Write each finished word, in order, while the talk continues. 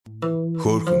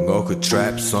Хөрхөн охид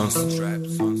trap сонсон.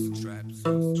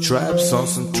 Trap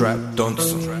сонсон, trap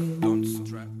донсон.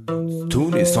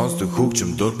 Түүний сонсдог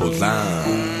хөгжим дур булаан.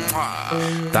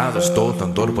 Дагаж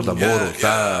дуулан дур булаа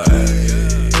мууруулаа.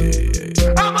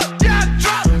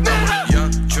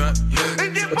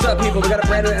 What's up, people? We got a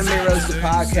brand new MMA Roasted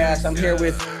podcast. I'm here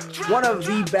with one of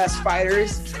the best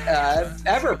fighters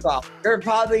ever. You're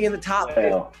probably in the top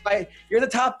 50. You're in the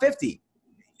top 50.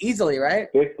 Easily, right?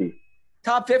 50.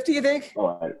 Top 50, you think?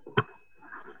 Oh,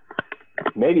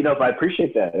 maybe. No, but I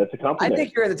appreciate that. That's a compliment. I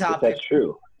think you're in the top 50. That's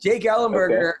true. Jake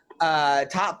Ellenberger,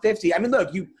 top 50. I mean,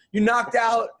 look, you knocked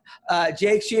out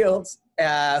Jake Shields,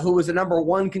 who was the number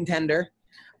one contender.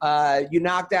 You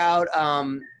knocked out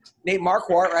Nate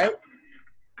Marquardt, right?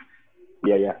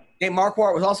 Yeah. Nate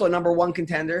Marquardt was also a number one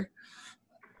contender.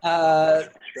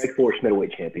 Strikeforce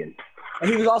middleweight champion.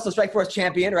 He was also Strikeforce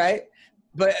champion, right?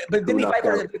 But didn't he fight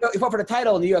for the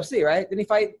title in the UFC, right? Didn't he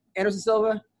fight Anderson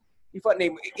Silva? He fought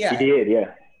Nate. Yeah. He did,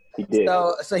 yeah. He did.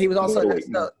 So he was also and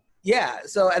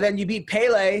then you beat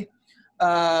Pele,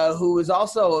 who was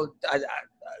also a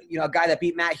guy that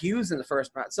beat Matt Hughes in the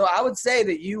first round. So I would say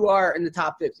that you are in the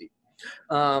top 50,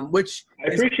 which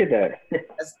I appreciate that.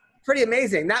 That's pretty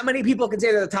amazing. Not many people can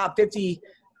say they're the top 50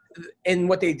 in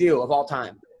what they do of all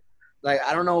time. Like,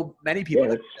 I don't know many people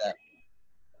that do that.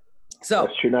 So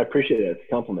that's true. And I appreciate it. It's a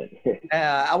compliment.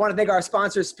 I want to thank our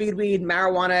sponsor, Speedweed.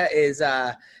 Marijuana is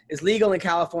legal in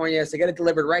California, so get it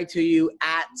delivered right to you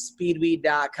at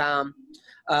speedweed.com.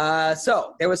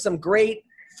 So there was some great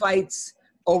fights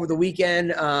over the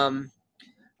weekend.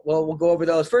 We'll go over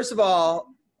those. First of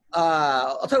all,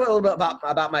 I'll talk a little bit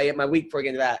about my week before we get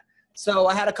into that. So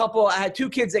I had two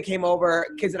kids that came over,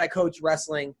 kids that I coach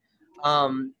wrestling,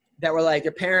 that were like,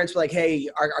 their parents were like, hey,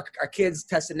 our kids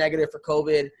tested negative for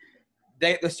COVID.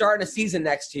 They're starting a season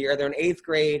next year. They're in 8th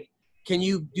grade. Can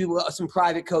you do some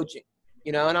private coaching?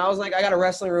 And I was like, I got a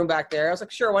wrestling room back there. I was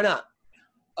like, sure, why not?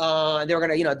 They were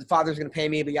going to, the father's going to pay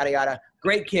me, but yada, yada.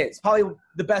 Great kids. Probably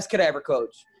the best kid I ever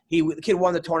coached. The kid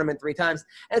won the tournament 3 times.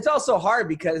 And it's also hard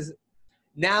because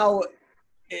now,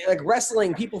 like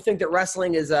wrestling, people think that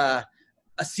wrestling is a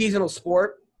seasonal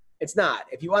sport. It's not.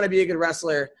 If you want to be a good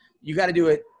wrestler, you got to do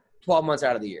it 12 months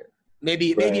out of the year.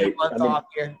 Maybe a month off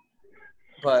here.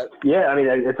 But yeah, I mean,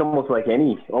 it's almost like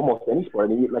almost any sport.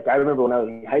 I mean, like I remember when I was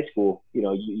in high school,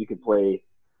 you could play.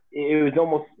 It was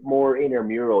almost more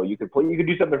intramural. You could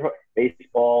do something for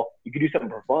baseball. You could do something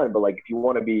for fun. But like if you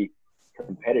want to be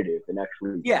competitive and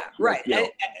actually,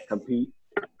 compete,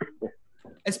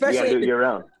 especially you gotta do it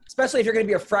year-round. Especially if you're going to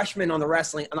be a freshman on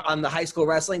the high school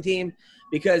wrestling team,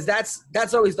 because that's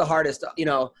always the hardest.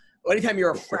 Anytime you're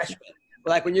a freshman.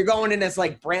 Like when you're going in as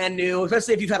like brand new,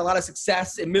 especially if you've had a lot of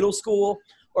success in middle school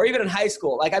or even in high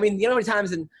school. Like, I mean, how many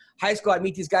times in high school I'd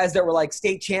meet these guys that were like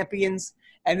state champions,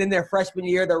 and then their freshman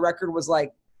year, their record was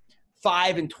like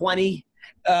 5-20.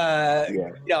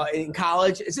 In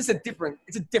college, it's just a different.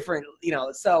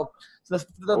 So the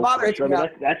father hits me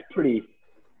up. That's pretty.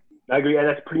 I agree.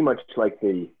 That's pretty much like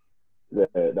the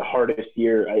hardest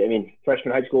year. I mean,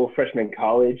 freshman high school, freshman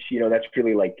college. That's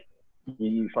really like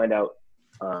you find out.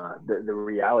 The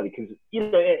reality, because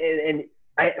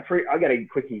I got a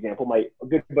quick example. A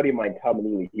good buddy of mine, Tom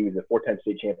Neely, he was a 4-time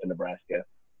state champ in Nebraska.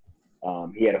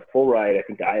 He had a full ride, I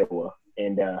think, to Iowa,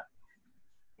 and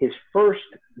his first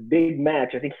big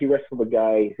match, I think he wrestled a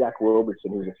guy, Zach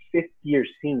Robertson, who was a 5th-year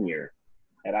senior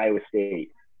at Iowa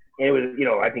State, and it was,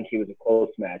 I think he was a close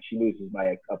match. He loses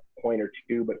by a point or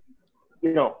two, but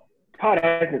Todd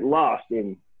hasn't lost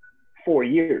in 4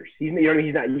 years. He's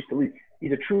not used to losing.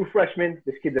 He's a true freshman.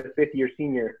 This kid's a 5th-year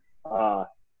senior.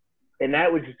 And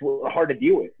that was just hard to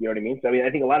deal with. You know what I mean? So, I mean, I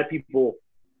think a lot of people,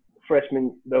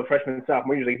 freshman,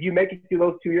 sophomore years, like if you make it through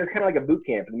those 2 years, kind of like a boot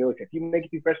camp in the military. If you make it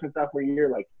through freshman, sophomore year,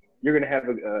 like you're going to have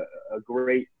a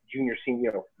great junior,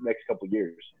 senior, the next couple of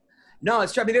years. No,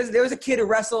 it's true. I mean, there was a kid who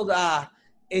wrestled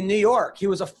in New York. He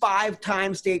was a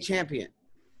 5-time state champion.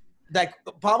 Like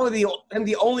probably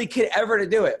the only kid ever to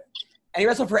do it. And he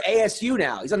wrestled for ASU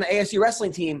now. He's on the ASU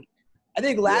wrestling team. I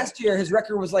think last year his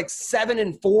record was like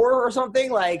 7-4 or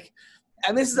something. Like,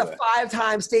 and this is a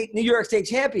 5-time New York State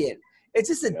champion. It's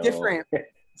just a different.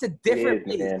 It's a different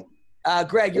piece.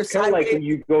 Greg, you're kind of like when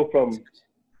you go from,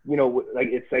 like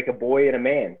it's like a boy and a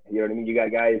man. You know what I mean? You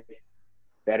got guys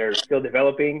that are still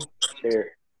developing.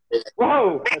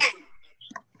 Whoa.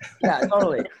 Yeah,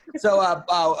 totally.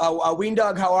 So, Ween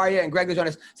Dog, how are you? And Greg was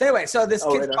joining us. So anyway, this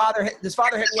kid's father hit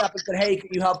me up and said, "Hey, can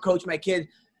you help coach my kid?"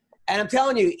 And I'm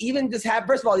telling you,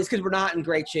 first of all, these kids were not in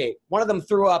great shape. One of them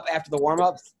threw up after the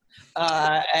warm-ups.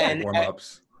 And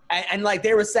like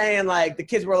they were saying, like the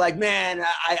kids were like, man,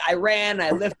 I ran, I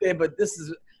lifted, but this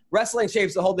is wrestling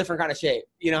shape's a whole different kind of shape.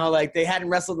 You know, like they hadn't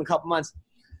wrestled in a couple months.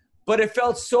 But it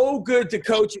felt so good to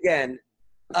coach again.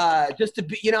 Just to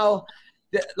be, you know,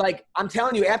 like I'm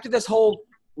telling you, after this whole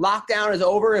lockdown is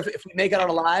over, if we make it out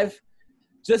alive,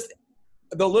 just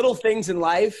the little things in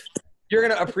life you're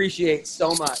going to appreciate so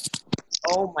much.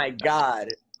 Oh my God.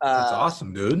 That's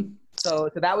awesome, dude. So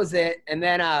that was it. And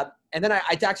then I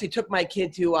actually took my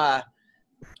kid to,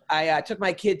 I took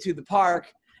my kid to the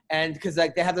park, and cause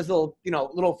like they have this little, you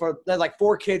know, there's like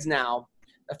 4 kids now,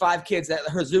 5 kids at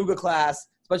her Zuga class,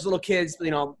 a bunch of little kids,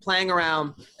 you know, playing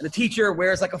around, and the teacher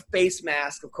wears like a face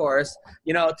mask, of course,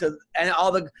 you know, and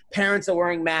all the parents are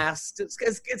wearing masks.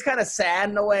 It's kind of sad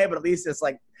in a way, but at least it's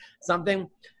like something.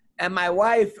 And my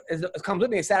wife comes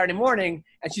with me Saturday morning,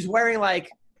 and she's wearing like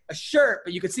a shirt,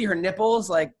 but you could see her nipples,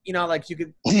 like, you know, like you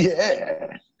could.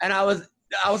 Yeah. And I was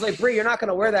like, Bree, you're not going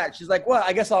to wear that. She's like, what?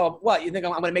 I guess what? You think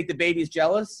I'm going to make the babies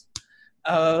jealous?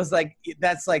 I was like,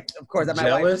 that's like, of course, that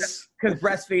my wife, because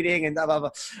breastfeeding and blah, blah, blah.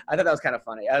 I thought that was kind of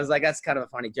funny. I was like, that's kind of a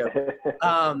funny joke.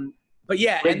 But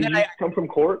yeah. Wait, and then I come from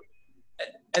court.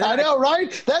 I know,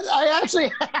 right? That I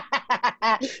actually,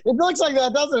 it looks like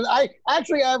that, doesn't it? I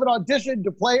actually have an audition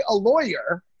to play a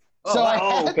lawyer. So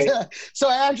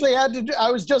I actually had to. I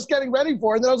was just getting ready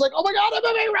for it, and then I was like, "Oh my God, I'm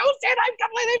being roasted! I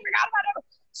completely forgot about it."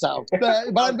 So,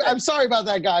 but I'm sorry about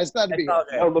that, guys. Glad to be here.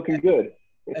 Oh, looking good.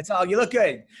 That's all. You look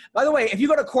good. By the way, if you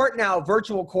go to court now,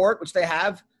 virtual court, which they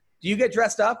have, do you get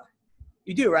dressed up?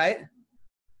 You do, right?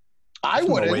 I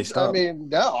wouldn't. I mean,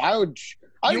 no, I would.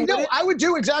 I would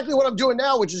do exactly what I'm doing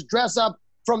now, which is dress up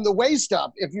from the waist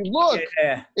up. If you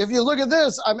look at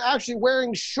this, I'm actually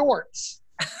wearing shorts.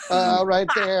 Right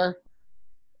there.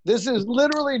 This is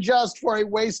literally just for a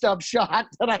waist up shot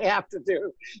that I have to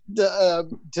do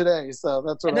today. So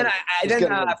that's what. And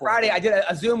then Friday I did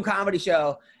a Zoom comedy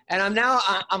show, and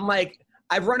I'm like,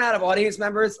 I've run out of audience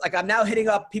members. Like I'm now hitting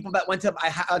up people that went to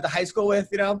high school with,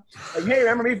 you know, like, hey,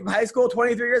 remember me from high school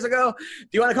 23 years ago? Do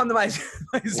you want to come to my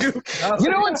Zoom? You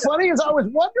know what's funny is I was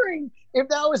wondering if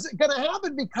that was going to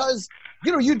happen because,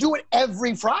 you know, you do it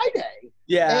every Friday.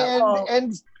 Yeah.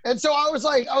 And so I was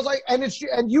like,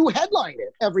 and you headline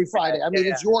it every Friday. I mean,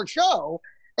 it's your show,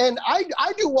 and I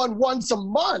do one once a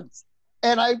month,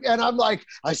 and I'm like,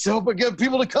 I still hope I get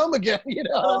people to come again. You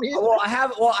know what I mean? Well, I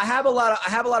have a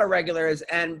lot of regulars,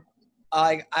 and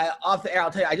I off the air, I'll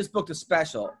tell you, I just booked a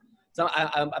special. So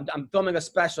I'm filming a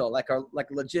special, like a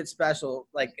legit special,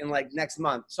 like in like next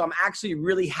month. So I'm actually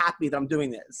really happy that I'm doing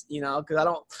this, you know, because I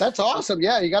don't. That's awesome.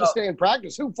 Yeah, you got to stay in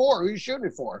practice. Who for? Who are you shooting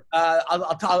it for?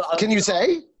 Can you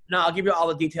say? No, I'll give you all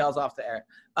the details off the air.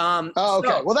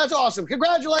 Okay. Well, that's awesome.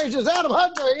 Congratulations, Adam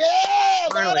Hunter. Yeah.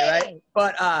 Finally, right?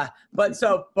 But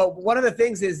one of the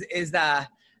things is that.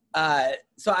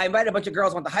 So I invited a bunch of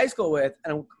girls I went to high school with,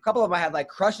 and a couple of them I had like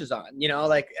crushes on, you know,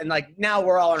 like, and like now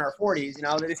we're all in our 40s, you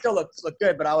know, they still look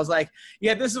good, but I was like,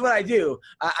 yeah, this is what I do.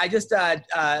 I just,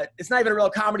 it's not even a real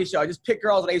comedy show. I just pick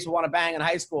girls that I used to want to bang in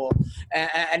high school.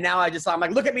 And now I'm like,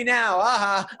 look at me now.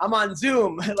 I'm on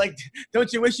Zoom. Like,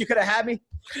 don't you wish you could have had me?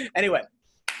 Anyway,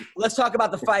 let's talk about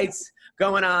the fights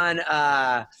going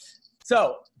on.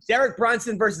 So Derek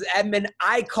Brunson versus Edmond.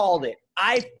 I called it.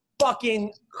 I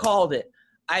fucking called it.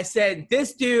 I said,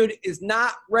 this dude is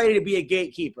not ready to be a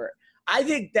gatekeeper. I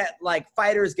think that, like,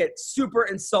 fighters get super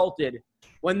insulted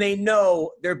when they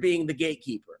know they're being the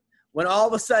gatekeeper. When all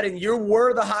of a sudden you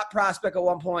were the hot prospect at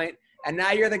one point, and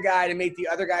now you're the guy to make the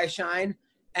other guy shine.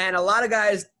 And a lot of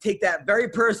guys take that very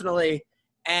personally,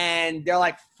 and they're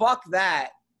like, fuck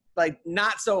that. Like,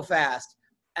 not so fast.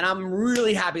 And I'm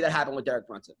really happy that happened with Derek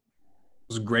Brunson. It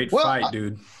was a great fight,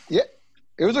 dude. Yeah,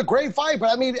 it was a great fight.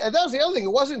 But, I mean, and that was the other thing.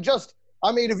 It wasn't just –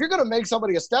 I mean, if you're going to make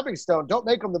somebody a stepping stone, don't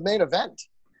make them the main event.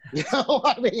 You know,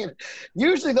 I mean,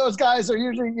 usually those guys are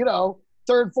usually, you know,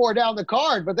 3rd, 4th down the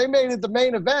card, but they made it the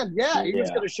main event. Yeah, he was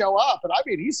going to show up. And I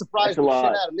mean, he surprised the shit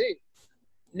out of me.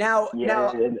 Now,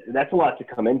 that's a lot to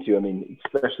come into. I mean,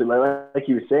 especially like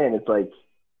you were saying, it's like,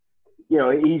 you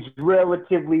know, he's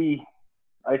relatively,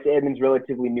 I'd say Edmund's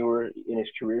relatively newer in his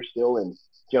career still and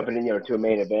jumping in, you know, to a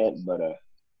main event. But,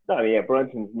 no, I mean, yeah,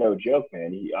 Brunson's no joke,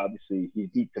 man. He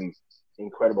beat some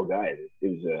incredible guys. It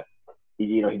was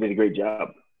he did a great job.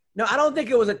 No, I don't think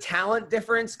it was a talent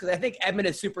difference because I think Edmund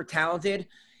is super talented.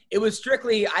 It was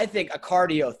strictly, I think, a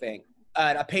cardio thing,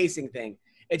 a pacing thing.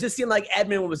 It just seemed like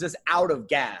Edmund was just out of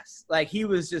gas. Like he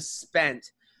was just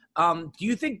spent. Do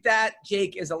you think that,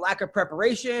 Jake, is a lack of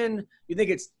preparation? You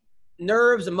think it's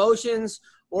nerves, emotions,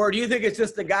 or do you think it's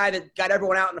just the guy that got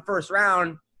everyone out in the first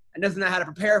round and doesn't know how to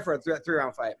prepare for a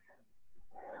 3-round fight?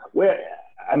 Well,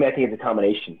 I mean, I think it's a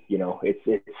combination. You know, it's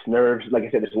nerves. Like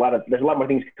I said, there's a lot more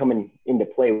things coming into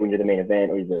play when you're the main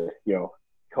event or you're the, you know,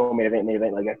 co-main event, main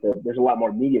event, like there's a lot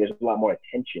more media, there's a lot more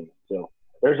attention. So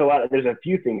there's a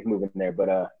few things moving there, but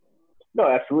no,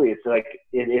 absolutely, it's like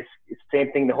it's the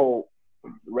same thing. The whole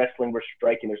wrestling versus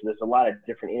striking, there's a lot of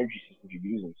different energy systems you're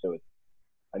using. So it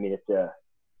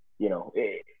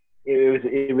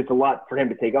was a lot for him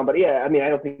to take on. But yeah, I mean, I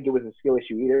don't think it was a skill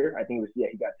issue either. I think it was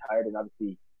he got tired, and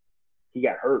obviously he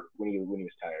got hurt when he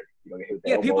was tired. Got hit with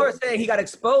the people are saying he got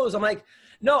exposed. I'm like,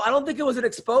 no, I don't think it was an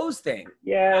exposed thing.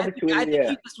 Yeah, I think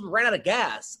he just ran out of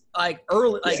gas like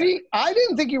early. Like, see, I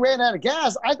didn't think he ran out of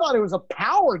gas. I thought it was a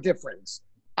power difference.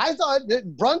 I thought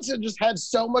that Brunson just had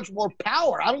so much more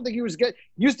power. I don't think he was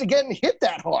used to getting hit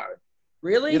that hard.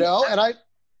 Really? You know, and I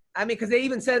mean, because they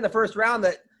even said in the first round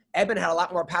that Edmund had a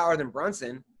lot more power than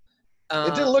Brunson.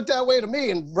 It didn't look that way to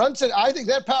me. And Brunson, I think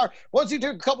that power, once he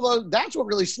took a couple of those, that's what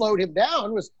really slowed him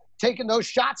down, was taking those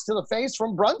shots to the face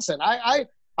from Brunson.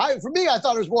 For me, I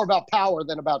thought it was more about power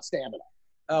tthan about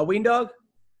stamina. Ween Dog?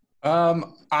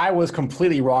 I was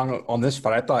completely wrong on this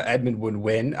fight. I thought Edmund would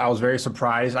win. I was very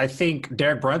surprised. I think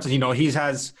Derek Brunson, he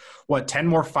has 10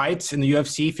 more fights in the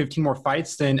UFC, 15 more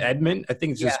fights than Edmund. I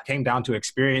think it just came down to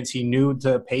experience. He knew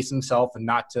to pace himself and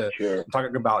not to I'm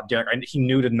talking about Derek. And he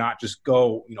knew to not just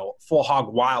go, full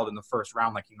hog wild in the first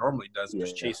round like he normally does and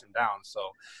just chase him down. So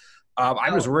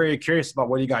I was really curious about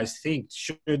what you guys think.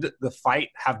 Should the fight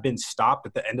have been stopped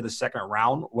at the end of the second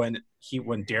round when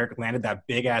Derek landed that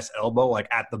big ass elbow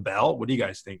at the bell? What do you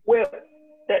guys think? Well,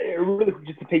 really,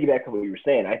 just to piggyback on what you were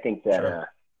saying, I think that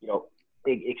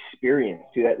experience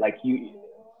to that.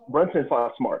 Brunson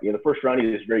fought smart. The first round he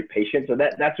was very patient, so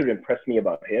that's what impressed me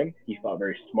about him. He fought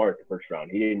very smart the first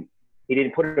round. He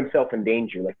didn't put himself in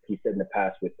danger like he said in the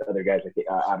past with other guys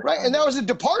right, and that was a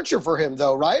departure for him,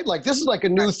 though, right? This is like a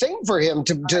new thing for him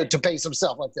to pace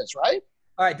himself like this, right?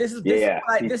 All right,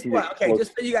 okay,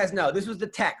 just so you guys know, this was the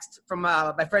text from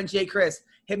my friend Jay Chris.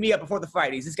 Hit me up before the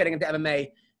fight. He's just getting into MMA. He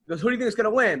goes, "Who do you think is going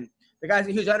to win?" The guy's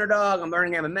a huge underdog. I'm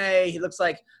learning MMA. He looks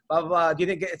like blah blah blah. Do you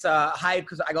think it's a hype?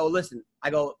 Because I go, listen.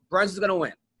 Brunson's going to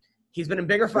win. He's been in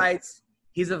bigger fights.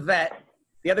 He's a vet.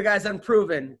 The other guy's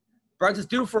unproven. Brunson's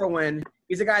due for a win.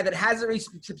 He's a guy that hasn't reached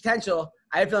potential.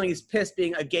 I have a feeling he's pissed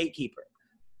being a gatekeeper.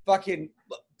 Fucking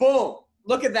boom.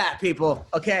 Look at that, people.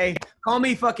 Okay? Call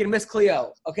me fucking Miss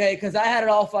Cleo. Okay? Because I had it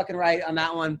all fucking right on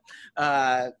that one.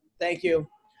 Thank you.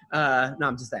 No,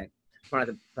 I'm just saying. I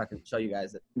wanted to fucking show you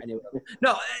guys that I knew it.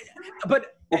 No,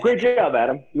 but – well, great job,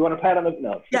 Adam. You want to pat on the –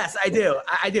 no. Yes, I do.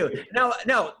 I do. No.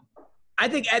 I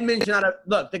think Edmund should not –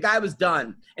 look, the guy was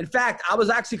done. In fact, I was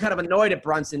actually kind of annoyed at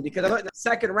Brunson because I thought in the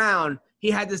second round he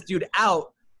had this dude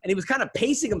out and he was kind of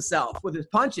pacing himself with his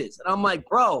punches. And I'm like,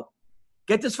 bro,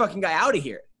 get this fucking guy out of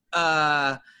here.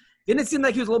 Didn't it seem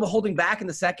like he was a little bit holding back in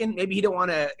the second? Maybe he didn't want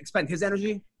to expend his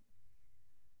energy?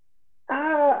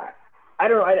 I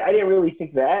don't know. I didn't really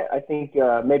think that. I think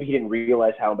maybe he didn't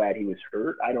realize how bad he was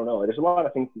hurt. I don't know. There's a lot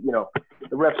of things, the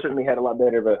ref certainly had a lot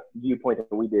better of a viewpoint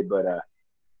than we did, but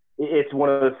it's one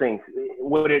of those things.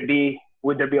 Would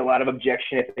there be a lot of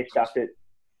objection if they stopped it?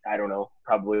 I don't know.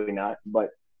 Probably not, but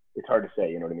it's hard to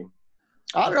say. You know what I mean?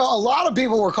 I don't know. A lot of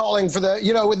people were calling for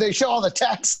when they show all the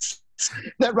texts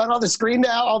that run on the screen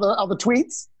now, all the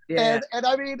tweets. Yeah. And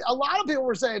I mean, a lot of people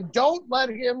were saying, don't let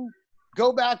him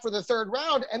go back for the third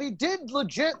round. And he did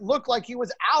legit look like he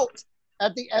was out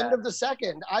at the end of the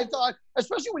second. I thought,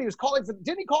 especially when he was calling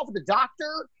didn't he call for the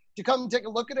doctor to come and take a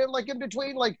look at him in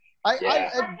between?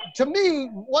 To me,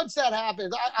 once that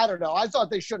happens, I don't know. I thought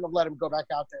they shouldn't have let him go back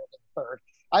out there in the third.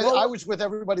 I was with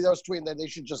everybody that was tweeting that they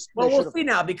should just. Well, we'll see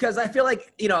now because I feel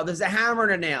like there's a hammer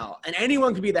and a nail, and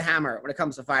anyone could be the hammer when it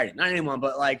comes to fighting. Not anyone,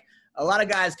 but a lot of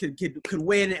guys could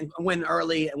win and win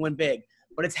early and win big.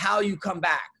 But it's how you come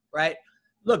back, right?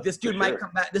 Look, this dude might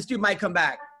come back. This dude might come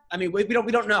back. I mean, we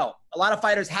don't know. A lot of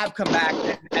fighters have come back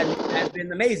and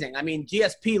been amazing. I mean,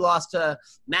 GSP lost to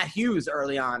Matt Hughes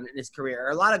early on in his career.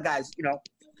 A lot of guys,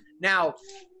 Now,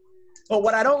 but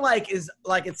what I don't like is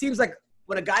it seems like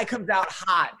when a guy comes out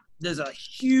hot, there's a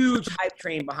huge hype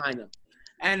train behind him.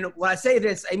 And when I say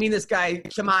this, I mean this guy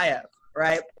Chimaev,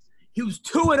 right? He was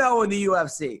 2-0 in the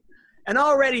UFC, and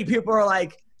already people are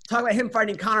talking about him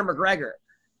fighting Conor McGregor,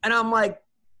 and I'm like,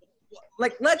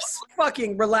 let's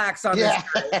fucking relax on this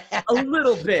a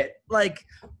little bit.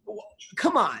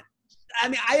 Come on. I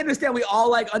mean, I understand we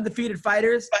all like undefeated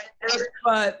fighters,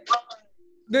 but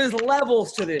there's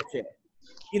levels to this shit.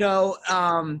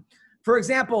 For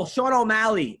example, Sean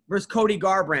O'Malley versus Cody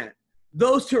Garbrandt.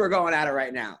 Those two are going at it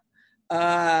right now.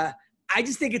 I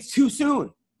just think it's too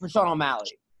soon for Sean O'Malley.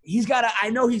 I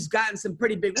know he's gotten some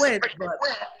pretty big wins,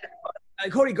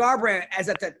 but Cody Garbrandt is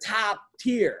at the top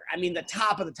tier. I mean, the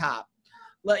top of the top.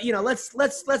 let's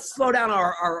slow down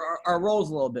our roles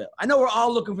a little bit. I know we're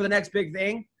all looking for the next big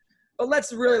thing, but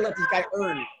let's really let this guy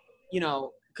earn,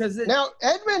 because now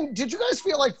Edmund, did you guys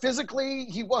feel like physically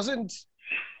he wasn't?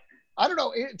 I don't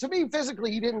know. To me,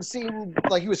 physically, he didn't seem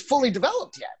like he was fully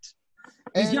developed yet.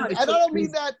 And I don't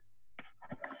mean that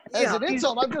as an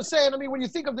insult. I'm just saying, when you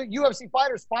think of the UFC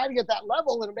fighters fighting at that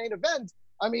level in a main event,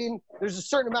 there's a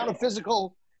certain amount of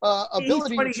physical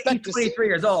ability you expect to see. He's 23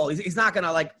 years old. He's not going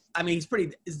to, he's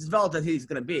pretty as developed as he's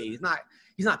going to be. He's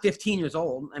not 15 years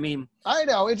old. I know. I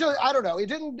don't know. It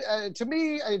didn't, to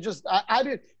me, I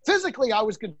did. Physically, I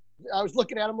was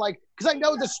looking at him because I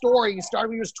know the story. He started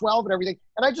when he was 12 and everything.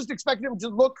 And I just expected him to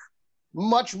look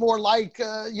much more like,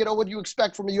 what you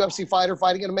expect from a UFC fighter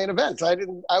fighting in a main event. I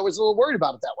was a little worried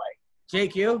about it that way.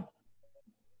 Jake, you?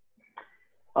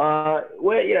 Well,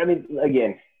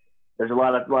 again, there's a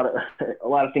lot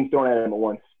of things thrown at him at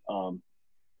once.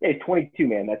 He's 22,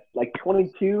 man. That's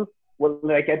 22. Well,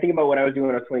 I think about what I was doing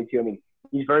when I was 22.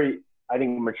 He's very, I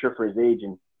think, mature for his age,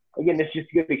 and again, this is just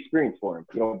a good experience for him.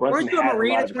 Weren't you a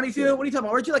Marine at 22? What are you talking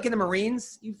about? Weren't you in the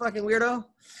Marines? You fucking weirdo.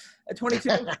 At 22.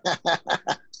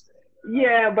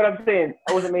 Yeah, but I'm saying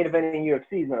I wasn't main eventing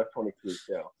UFC when I was 22.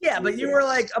 So yeah, but you were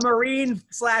a Marine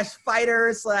 / fighter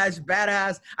 /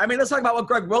 badass. Let's talk about what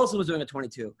Greg Wilson was doing at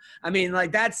 22.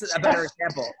 That's a better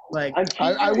example.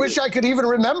 I wish I could even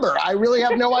remember. I really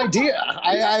have no idea.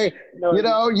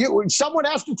 Someone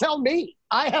has to tell me.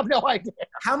 I have no idea.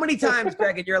 How many times,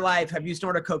 Greg, in your life have you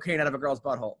snorted cocaine out of a girl's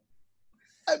butthole?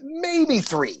 Maybe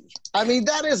 3.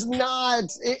 That is not.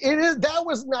 That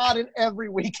was not an every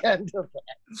weekend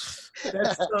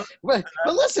event. But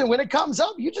listen, when it comes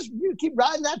up, you keep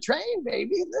riding that train,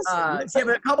 baby. Listen,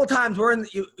 but a couple times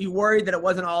you worried that it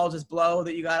wasn't all just blow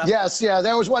that you got up. Yes, yeah,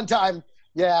 there was one time.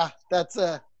 Yeah, that's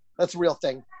a real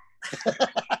thing.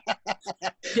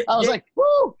 I was like,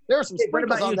 woo! There were some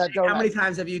sprinkles on that donut. How many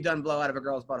times have you done blow out of a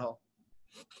girl's butthole?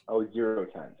 Oh, 0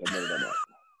 times. I've never done that.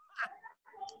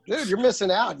 Dude, you're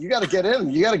missing out. You got to get in.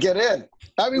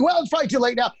 It's probably too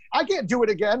late now. I can't do it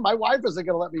again. My wife isn't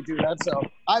going to let me do that, so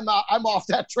I'm off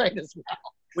that train as well.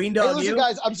 Hey, listen,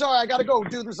 guys, I'm sorry. I got to go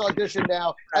do this audition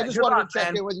now. I just wanted to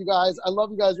check in with you guys. I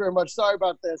love you guys very much. Sorry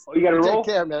about this. Oh, you got to roll?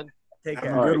 Take care, man. Take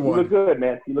care. Right. You look good,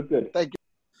 man. You look good. Thank you.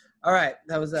 All right.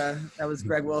 That was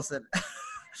Greg Wilson.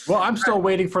 Well, I'm still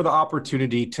waiting for the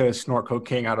opportunity to snort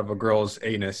cocaine out of a girl's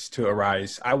anus to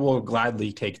arise. I will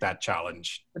gladly take that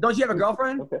challenge. But don't you have a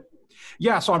girlfriend? Okay.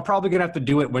 Yeah, so I'm probably going to have to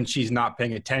do it when she's not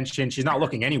paying attention. She's not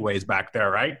looking anyways back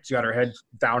there, right? She got her head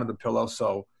down to the pillow.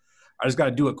 So I just got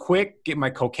to do it quick, get my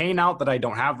cocaine out that I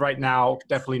don't have right now,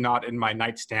 definitely not in my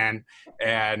nightstand,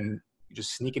 and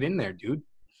just sneak it in there, dude.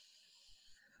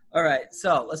 All right,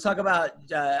 so let's talk about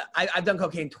I've done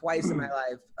cocaine twice in my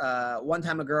life. One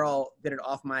time a girl did it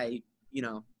off my,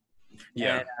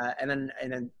 yeah, and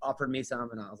then offered me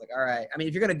some, and I was like, all right.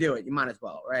 If you're gonna do it, you might as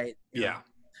well, right? Yeah.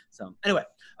 So anyway,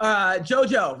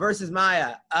 JoJo versus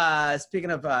Maya.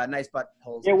 Speaking of nice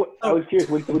buttholes. Yeah, I was curious.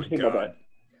 What do you think about that?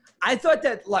 I thought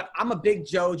that. Look, I'm a big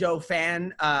JoJo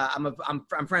fan.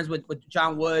 I'm friends with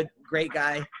John Wood, great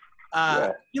guy.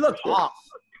 He looked off.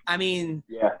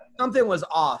 Something was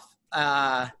off.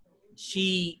 Her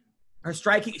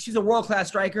striking. She's a world class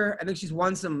striker. I think she's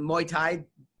won some Muay Thai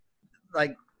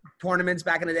tournaments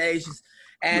back in the day.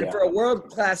 For a world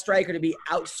class striker to be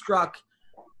outstruck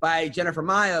by Jennifer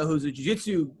Maia, who's a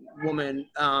jiu-jitsu woman,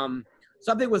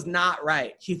 something was not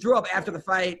right. She threw up after the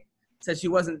fight, said she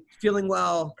wasn't feeling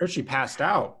well. Or she passed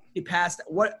out. She passed.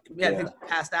 What? Yeah, I think she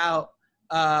passed out.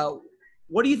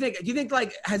 What do you think? Do you think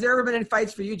has there ever been any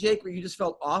fights for you, Jake, where you just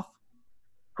felt off?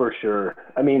 For sure.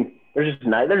 There's just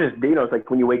it's like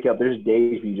when you wake up, there's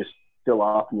days where you just feel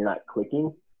off and you're not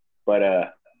clicking. But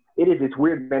it's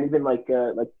weird, man. Even like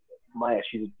Maya,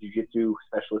 she's a jiu-jitsu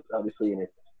specialist, obviously, and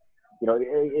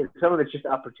some of it's just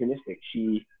opportunistic.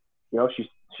 She's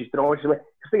throwing. Just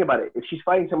think about it. If she's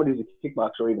fighting someone who's a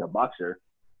kickboxer or even a boxer,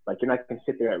 you're not going to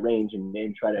sit there at range and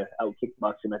try to out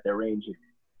kickbox them at their range.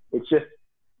 It's just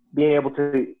being able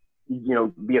to,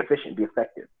 be efficient, be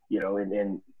effective,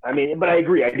 but I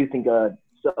agree. I do think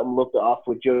something looked off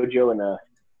with JoJo, and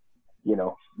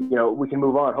we can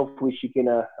move on. Hopefully she can.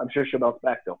 I'm sure she'll bounce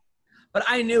back though. But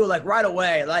I knew right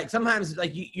away. Sometimes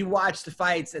you watch the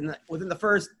fights, and within the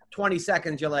first 20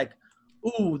 seconds, you're like,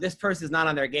 "Ooh, this person's not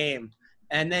on their game,"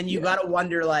 and then you got to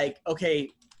wonder, okay,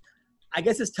 I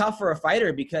guess it's tough for a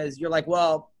fighter because you're like,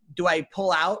 well, do I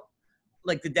pull out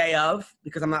the day of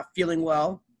because I'm not feeling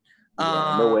well?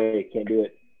 No way, can't do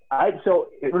it. So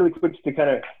it really quick to kind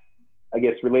of, I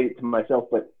guess, relate it to myself,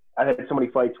 but I've had so many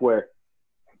fights where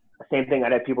the same thing.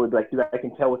 I'd have people be like, dude, I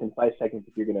can tell within 5 seconds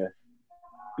if you're gonna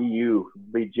be you,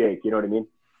 be Jake. You know what I mean?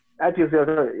 I feel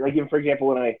like, even for example,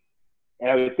 when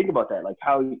I would think about that, like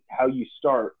how you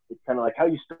start, it's kind of like how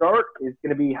you start is going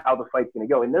to be how the fight's going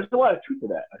to go. And there's a lot of truth to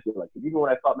that. I feel like even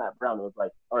when I fought Matt Brown, it was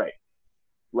like, all right,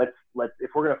 let's if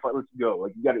we're going to fight, let's go.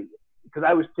 Like you got to, because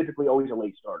I was typically always a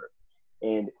late starter,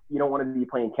 and you don't want to be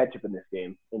playing catch up in this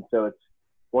game. And so it's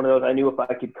one of those. I knew if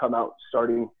I could come out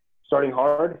starting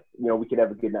hard, we could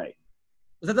have a good night.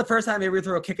 Was that the first time you ever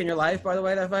threw a kick in your life, by the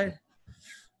way, that fight?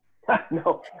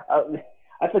 No,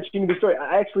 I thought you knew the story.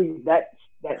 I actually, that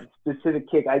specific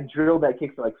kick, I drilled that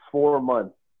kick for like 4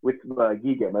 months with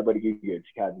Giga, my buddy Giga in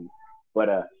Chicago. But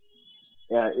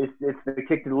yeah, it's the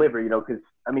kick to deliver, because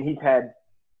I mean he's had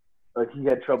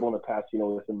trouble in the past,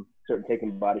 with some certain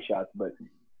taking body shots, but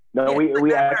no,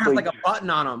 we actually has like a button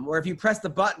on him where if you press the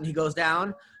button, he goes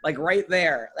down like right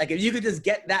there. Like if you could just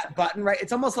get that button right,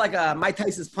 it's almost like a Mike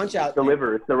Tyson's punch out.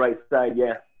 Deliver, it's the right side,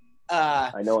 yeah.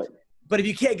 I know it. But if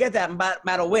you can't get that,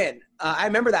 Matt will win. I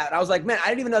remember that. I was like, man, I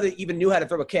didn't even know that you even knew how to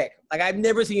throw a kick. Like I've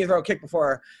never seen you throw a kick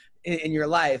before in your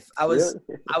life. I was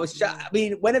shocked. I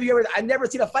mean, when have you ever? I've never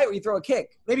seen a fight where you throw a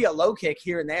kick. Maybe a low kick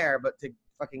here and there, but to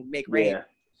fucking make rain.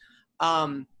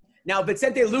 Yeah. Now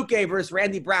Vicente Luque versus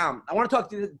Randy Brown. I want to talk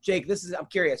to Jake. I'm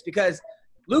curious because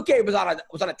Luque was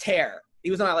on a tear. He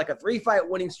was on like a 3-fight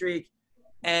winning streak,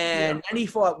 and then he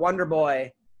fought Wonder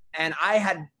Boy, and I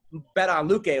had bet on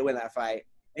Luque to win that fight.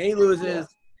 And he loses, and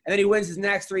then he wins his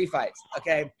next 3 fights.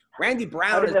 Okay, Randy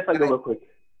Brown. How did that fight go real quick?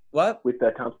 What? With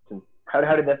Thompson. How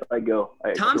did that fight go?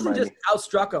 Thompson just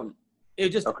outstruck him. It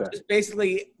just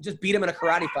basically beat him in a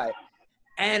karate fight.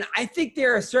 And I think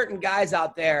there are certain guys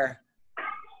out there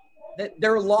that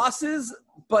they're losses,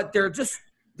 but they're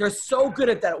so good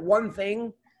at that one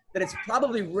thing that it's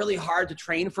probably really hard to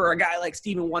train for a guy like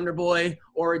Stephen Wonderboy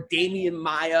or Damian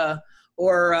Maia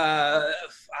or I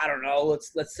don't know.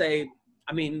 Let's say.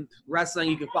 I mean, wrestling,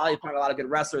 you could probably find a lot of good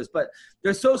wrestlers, but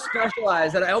they're so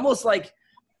specialized that I almost like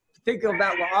think of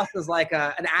that loss as like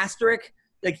an asterisk.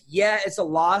 Like, yeah, it's a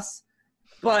loss,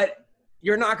 but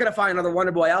you're not going to find another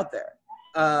Wonder Boy out there.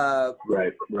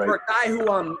 Right. For a guy who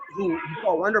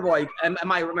fought Wonder Boy, am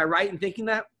I right in thinking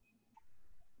that?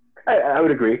 I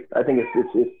would agree. I think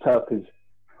it's tough because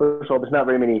first of all, there's not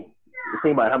very many.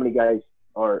 Think about how many guys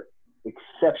are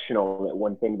exceptional at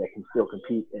one thing that can still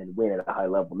compete and win at a high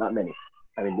level. Not many.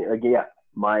 I mean,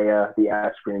 Maya, the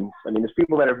Askrens. I mean, there's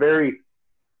people that are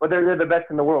but they're the best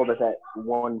in the world at that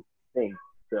one thing.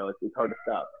 So it's hard to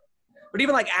stop. But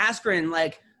even like Askren,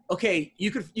 like, okay,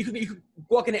 you could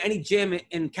walk into any gym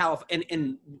in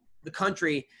the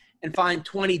country and find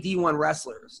 20 D1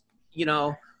 wrestlers,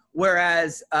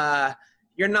 whereas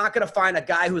you're not going to find a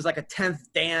guy who's like a 10th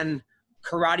Dan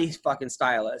karate fucking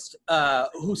stylist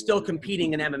who's still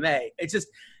competing in MMA. It's just,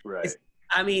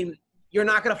 I mean, you're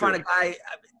not going to find a guy,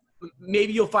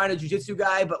 maybe you'll find a jiu-jitsu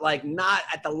guy, but like not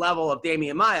at the level of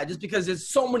Damian Maia, just because there's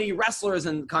so many wrestlers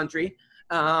in the country.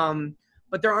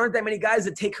 But there aren't that many guys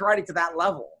that take karate to that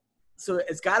level. So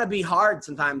it's got to be hard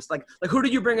sometimes. Like who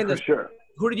did you bring in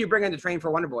who did you bring in to train for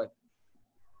Wonder Boy?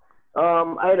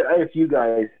 I had a few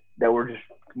guys that were just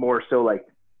more so like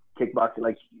kickboxing,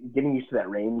 like getting used to that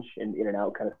range and in and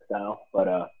out kind of style. But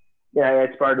I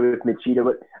started with Machida.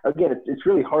 But again, it's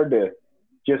really hard to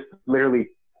just literally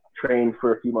train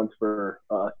for a few months for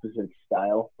a specific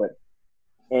style. But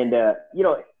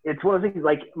it's one of the things.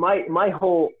 Like my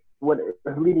whole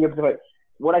leading up to the fight,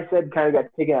 what I said kind of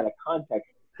got taken out of context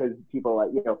because people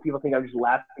people think I'm just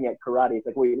laughing at karate. It's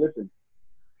like, wait, listen,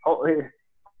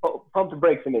 pump the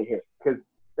brakes a minute here, because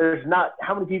there's not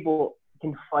how many people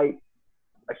can fight.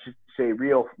 I should say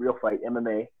real fight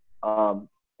MMA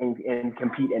and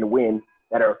compete and win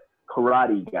that are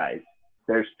karate guys.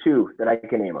 There's 2 that I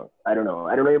can name. I don't know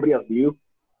anybody else. Do you?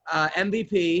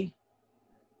 MVP,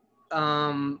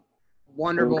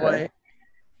 Wonder Boy,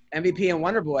 MVP and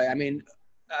Wonder Boy. I mean,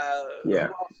 Who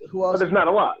else? But there's not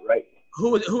a lot, right?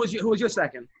 Who was your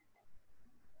second?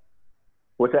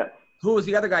 What's that? Who was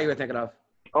the other guy you were thinking of?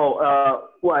 Oh,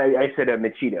 well, I said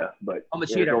Machida, but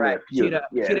Machida, right? Machida,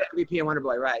 MVP, and Wonder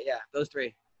Boy, right? Yeah, those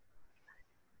 3.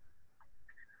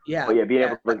 Yeah. But being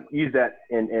able to use that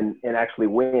and actually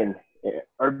win,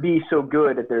 or be so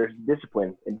good that there's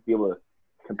discipline and be able to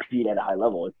compete at a high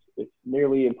level, it's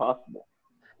nearly impossible.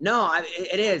 No,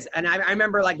 it is, and I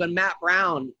remember like when Matt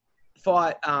Brown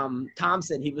fought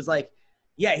Thompson, he was like,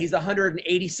 yeah, he's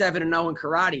 187-0 in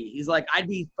karate. He's like, I'd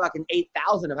be fucking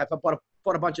 8,000 if I fought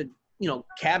a bunch of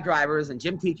cab drivers and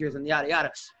gym teachers and yada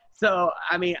yada. So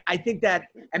I mean, I think that,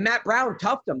 and Matt Brown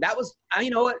toughed him. That was,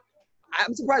 you know what?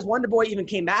 I'm surprised Wonder Boy even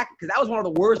came back, because that was one of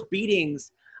the worst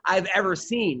beatings I've ever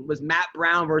seen, was Matt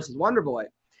Brown versus Wonder Boy.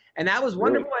 And that was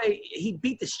Wonder Boy, he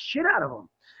beat the shit out of him.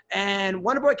 And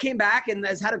Wonderboy came back and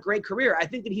has had a great career. I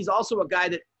think that he's also a guy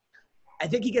that I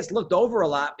think he gets looked over a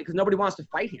lot because nobody wants to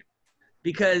fight him.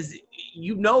 Because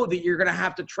you know that you're going to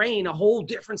have to train a whole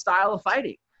different style of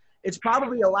fighting. It's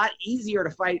probably a lot easier to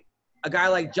fight a guy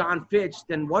like John Fitch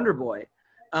than Wonderboy.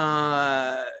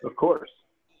 Of course.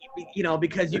 You know,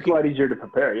 because it's a lot easier to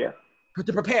prepare, yeah.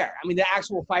 To prepare. I mean, the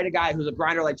actual fight a guy who's a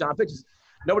grinder like John Fitch,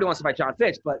 nobody wants to fight John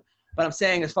Fitch, but I'm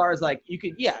saying as far as like you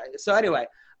could, yeah. So anyway,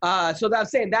 so I'm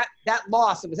saying that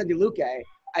loss of Vicente Luque,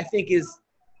 I think is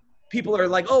people are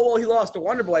like, oh, well, he lost to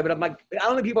Wonderboy, but I'm like, I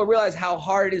don't think people realize how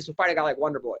hard it is to fight a guy like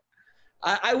Wonderboy.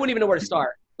 I wouldn't even know where to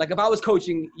start. Like if I was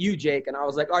coaching you, Jake, and I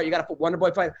was like, all right, you got to put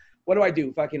Wonderboy fight. What do I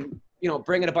do? Fucking,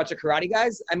 bring in a bunch of karate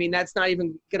guys? I mean, that's not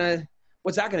even gonna.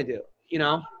 What's that gonna do? They're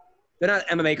not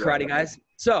MMA karate guys.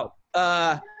 So,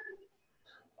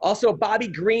 also Bobby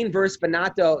Green versus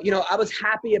Benato. I was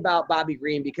happy about Bobby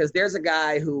Green because there's a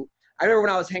guy who I remember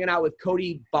when I was hanging out with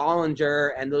Cody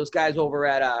Bollinger and those guys over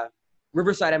at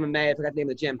Riverside MMA. I forgot the name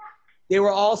of the gym. They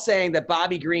were all saying that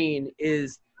Bobby Green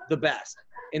is the best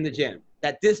in the gym.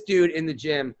 That this dude in the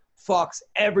gym fucks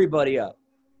everybody up.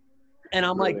 And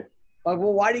I'm like, well,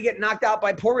 why do you get knocked out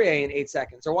by Poirier in 8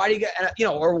 seconds? Or why do you get,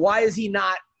 or why is he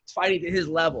not fighting to his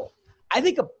level? I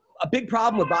think a big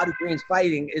problem with Bobby Green's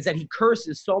fighting is that he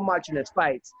curses so much in his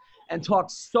fights and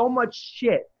talks so much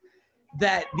shit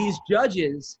that these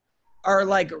judges are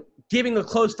like giving the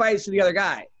close fights to the other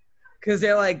guy. Because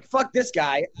they're like, fuck this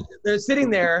guy. They're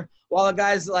sitting there while the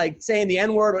guy's like saying the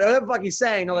N-word, whatever the fuck he's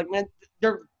saying. They're like, man,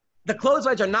 the close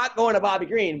fights are not going to Bobby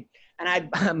Green. And I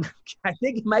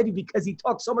think it might be because he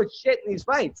talks so much shit in these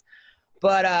fights.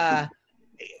 But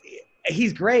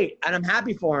he's great, and I'm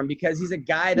happy for him because he's a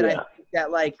guy that I think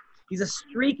that, like, he's a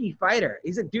streaky fighter.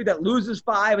 He's a dude that loses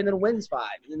 5 and then wins 5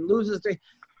 and then loses 3.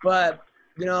 But,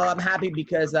 I'm happy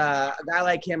because a guy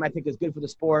like him I think is good for the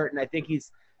sport, and I think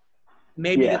he's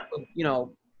maybe,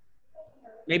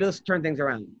 maybe let's turn things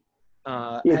around.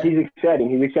 Yes, he's exciting.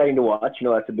 He's exciting to watch.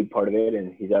 That's a big part of it,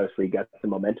 and he's obviously got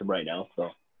some momentum right now. So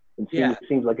it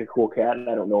seems like a cool cat.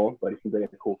 I don't know him, but he seems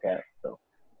like a cool cat. So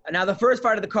now the first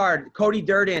part of the card, Cody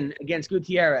Durden against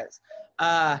Gutierrez. Go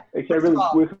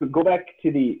back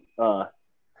to the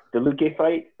Luque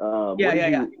fight.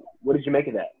 What did you make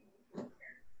of that?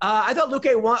 I thought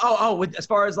Luque won. As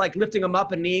far as like lifting him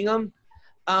up and kneeing him,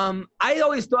 I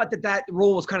always thought that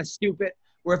rule was kind of stupid.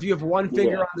 Where if you have one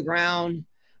finger on the ground.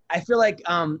 I feel like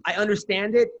I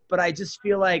understand it, but I just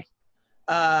feel like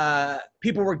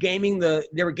people were gaming the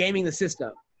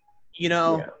system,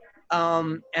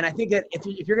 and I think that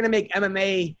if you're going to make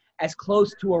MMA as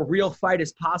close to a real fight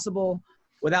as possible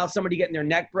without somebody getting their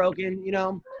neck broken,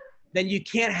 then you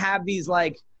can't have these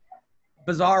like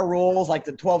bizarre rules like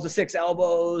the 12-6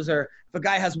 elbows, or if a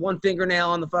guy has one fingernail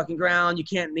on the fucking ground, you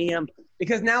can't knee him,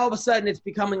 because now all of a sudden it's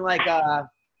becoming like I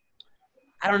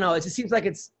don't know. It just seems like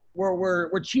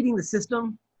we're cheating the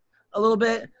system a little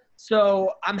bit.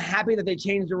 So I'm happy that they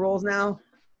changed the rules now,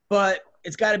 but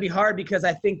it's got to be hard because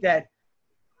I think that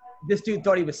this dude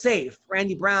thought he was safe.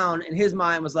 Randy Brown, in his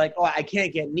mind, was like, oh, I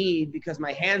can't get kneed because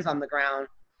my hand's on the ground.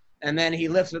 And then he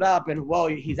lifts it up and, whoa,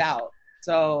 he's out.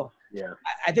 So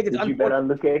I think it's unfortunate. Did you bet on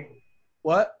Luque?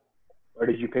 What? Or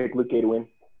did you pick Luque to win?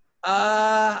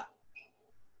 I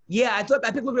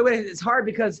picked Luque to win. It's hard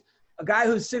because a guy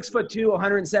who's 6'2",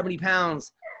 170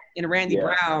 pounds, in Randy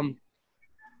Brown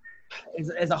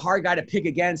is a hard guy to pick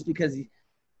against because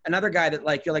another guy that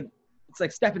like you're like it's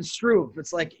like Stefan Struve.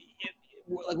 It's like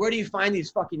where do you find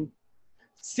these fucking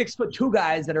 6'2"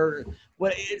 guys that are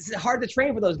it's hard to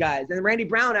train for those guys. And Randy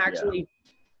Brown actually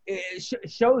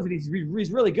shows that he's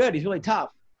really good. He's really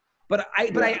tough. But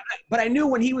I knew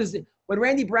when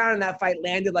Randy Brown in that fight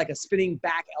landed like a spinning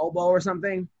back elbow or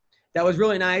something that was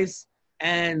really nice,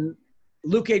 and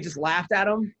Luque just laughed at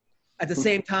him. At the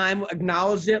same time,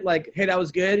 acknowledged it, like, hey, that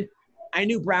was good. I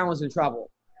knew Brown was in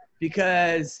trouble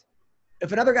because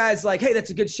if another guy's like, hey, that's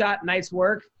a good shot, nice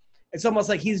work, it's almost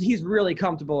like he's really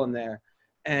comfortable in there.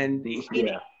 And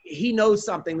he knows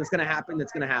something that's going to happen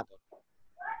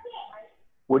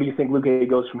Where do you think Luque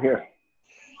goes from here?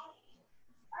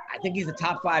 I think he's a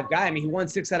top 5 guy. I mean, he won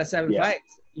 6 out of 7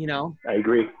 fights, I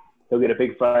agree. He'll get a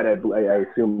big fight. I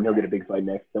assume he'll get a big fight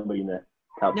next, somebody in the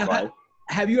top 5.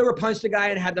 Have you ever punched a guy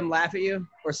and had them laugh at you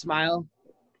or smile?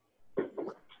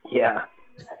 Yeah.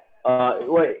 A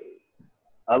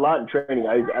lot in training.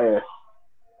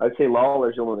 I'd say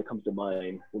Lawler's the one that comes to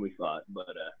mind when we fought, but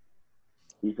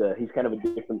he's kind of a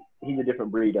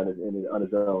different breed on his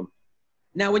own.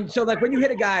 Now, when you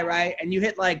hit a guy, right, and you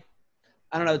hit like,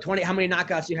 I don't know, 20, how many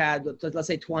knockouts you had? Let's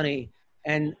say 20,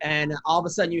 and all of a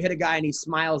sudden you hit a guy and he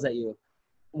smiles at you.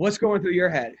 What's going through your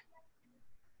head?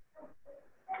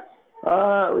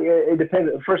 It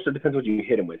depends. First, it depends what you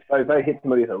hit them with. If I hit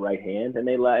somebody with a right hand and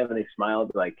they laugh and they smile,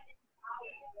 I'd be like,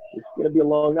 it's gonna be a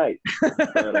long night.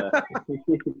 But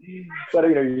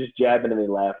you're just jabbing and they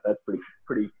laugh. That's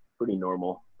pretty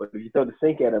normal. But if you throw the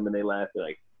sink at them and they laugh, you're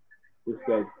like, this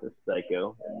guy's a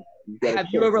psycho. Have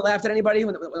you ever laughed at anybody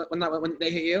when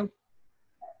they hit you?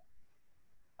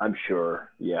 I'm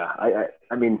sure. Yeah.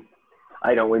 I mean,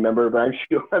 I don't remember, but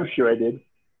I'm sure I did.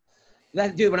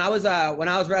 That dude, when I was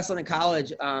wrestling in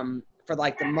college, for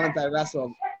like the month I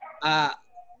wrestled, I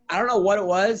don't know what it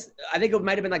was. I think it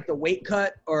might have been like the weight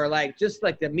cut or like just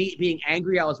like the me being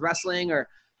angry I was wrestling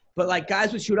but like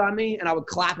guys would shoot on me and I would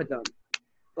clap at them.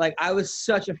 Like I was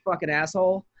such a fucking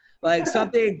asshole. Like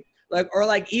something like, or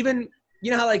like even,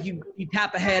 you know how like you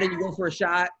tap a head and you go for a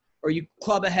shot, or you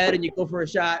club a head and you go for a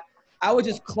shot. I would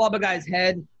just club a guy's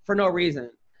head for no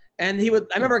reason. And I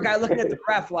remember a guy looking at the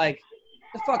ref like,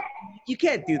 the fuck, you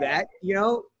can't do that, you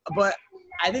know? But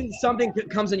I think something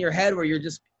comes in your head where I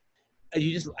just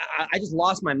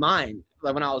lost my mind.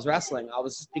 Like when I was wrestling,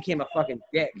 became a fucking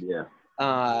dick. Yeah.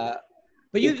 But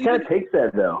it kind of takes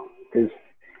that though, because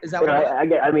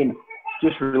I mean,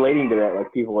 just relating to that,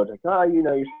 like people are like, oh, you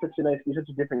know, you're such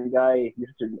a different guy, you're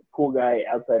such a cool guy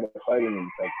outside of fighting, and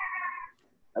it's like,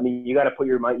 I mean, you got to put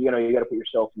your mind, you got to put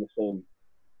yourself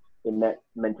in that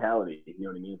mentality. You know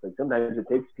what I mean? It's like sometimes it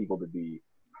takes people to be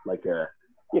like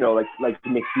like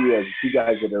Nick Diaz, two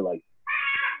guys that are like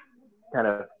kind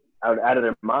of out of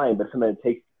their mind, but sometimes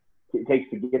it takes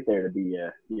to get there to be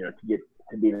to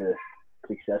be the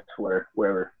successful or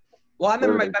wherever. Well, I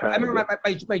remember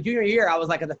my junior year, I was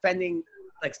like a defending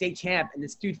like state champ, and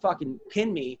this dude fucking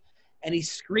pinned me, and he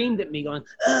screamed at me going,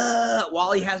 ugh,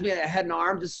 while he has me at head and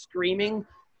arm, just screaming.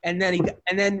 And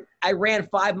then I ran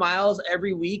 5 miles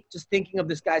every week just thinking of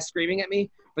this guy screaming at me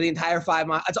for the entire 5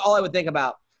 miles. That's all I would think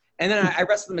about. And then I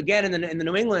wrestled him again in the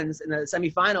New Englands in the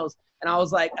semifinals, and I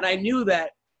was like, and I knew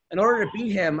that in order to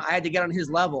beat him, I had to get on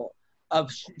his level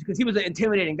because he was an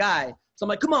intimidating guy. So I'm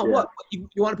like, come on, what you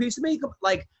want a piece of me?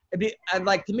 Like. To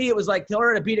me, it was like, in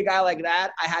order to beat a guy like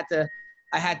that, I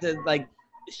had to like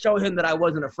show him that I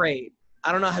wasn't afraid.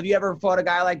 I don't know. Have you ever fought a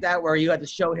guy like that where you had to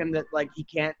show him that like he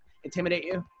can't intimidate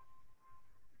you?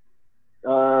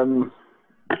 No,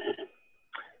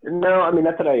 I mean,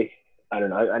 not that I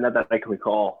don't know. Not that I can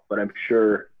recall, but I'm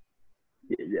sure.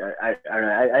 I don't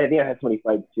know. I think I had so many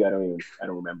fights too. I don't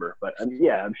remember, but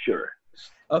yeah, I'm sure.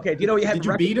 Okay. Do you know what you had? Did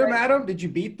you beat him, Adam? Did you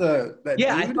beat that dude?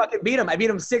 I fucking beat him. I beat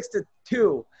him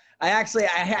 6-2. I actually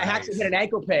hit an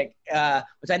ankle pick,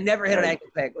 which I never hit an ankle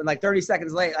pick. When like 30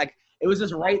 seconds late, like it was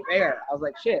just right there. I was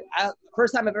like, shit.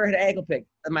 First time I've ever hit an ankle pick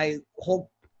in my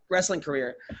whole wrestling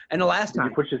career, and the last time.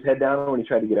 Did you push his head down when he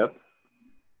tried to get up?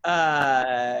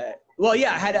 Well,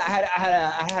 yeah, I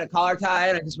had a collar tie,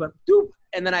 and I just went doop,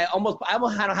 and then I almost had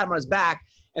him on his back,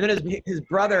 and then his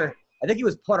brother. I think he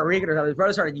was Puerto Rican or something. His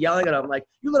brother started yelling at him like,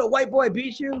 "You little white boy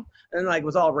beat you," and like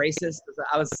was all racist.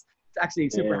 I was actually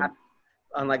super happy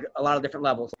on like a lot of different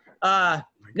levels.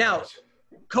 Now,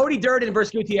 Cody Durden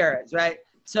versus Gutierrez, right?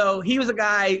 So he was a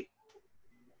guy,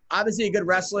 obviously a good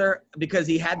wrestler because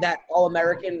he had that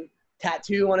All-American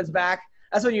tattoo on his back.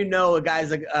 That's when you know a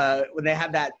guy's like when they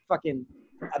have that fucking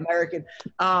American.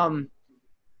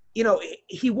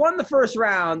 He won the first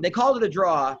round. They called it a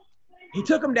draw. He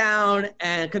took him down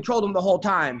and controlled him the whole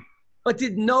time, but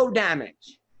did no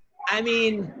damage. I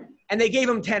mean, and they gave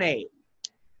him 10-8.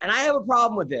 And I have a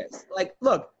problem with this. Like,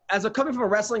 look, coming from a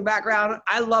wrestling background,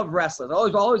 I love wrestlers. I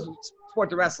always support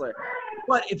the wrestler.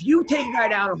 But if you take a guy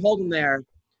down and hold him there and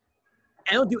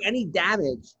don't do any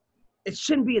damage, it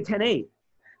shouldn't be a 10-8.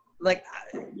 Like,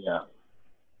 yeah,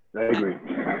 I agree.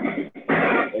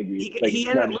 He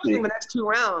ended up losing the next 2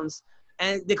 rounds,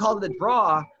 and they called it a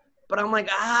draw. But I'm like,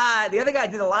 the other guy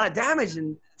did a lot of damage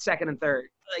in second and third.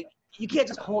 Like, you can't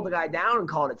just hold the guy down and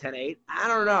call it a 10-8. I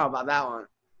don't know about that one.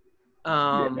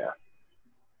 Yeah,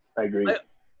 I agree.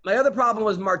 My other problem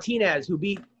was Martinez, who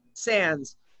beat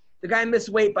Sands. The guy missed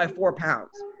weight by 4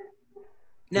 pounds.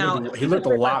 Now he looked a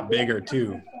lot bigger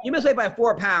too. You missed weight by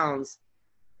 4 pounds.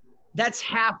 That's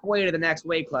halfway to the next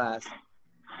weight class.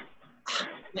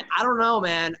 I don't know,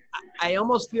 man. I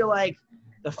almost feel like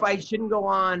the fight shouldn't go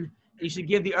on. You should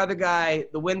give the other guy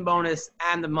the win bonus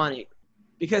and the money,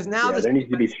 because now there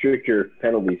needs to be stricter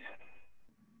penalties.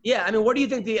 Yeah, I mean, what do you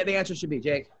think the answer should be,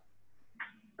 Jake?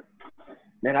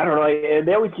 Man, I don't know.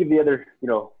 They always give the other,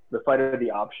 the fighter the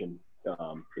option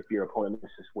if your opponent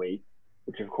misses weight,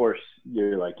 which of course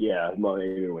you're like, yeah,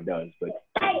 everyone does. But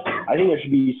I think there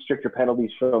should be stricter penalties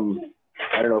from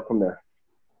the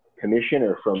commission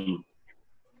or from,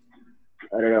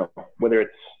 I don't know, whether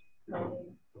it's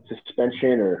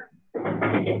suspension or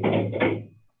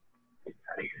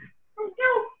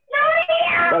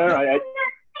But I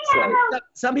don't know.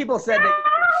 Some people said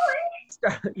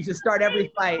that you should start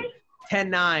every fight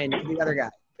 10-9 to the other guy,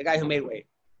 the guy who made weight.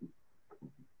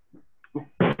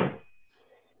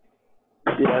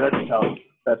 Yeah,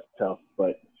 that's tough.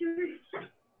 But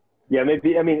yeah,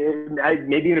 maybe. I mean,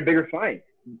 maybe in a bigger fight.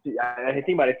 I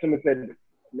think about it. Someone said,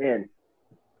 "Man,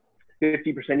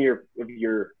 50% of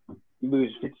your you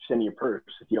lose 50% of your purse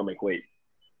if you don't make weight."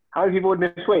 How many people would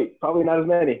miss weight? Probably not as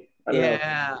many. I don't know.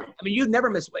 I mean, you'd never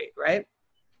miss weight, right?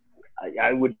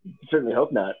 I would certainly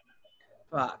hope not.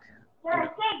 Fuck.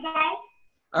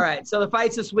 All right, so the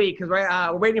fights this week, because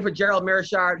we're waiting for Gerald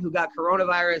Mearshart, who got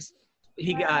coronavirus.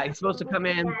 He's supposed to come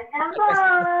in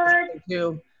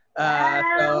too.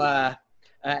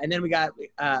 And then we got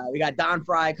Don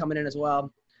Frye coming in as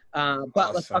well.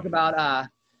 But let's talk about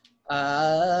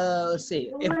let's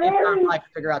see if Don Frye can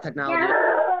figure out technology.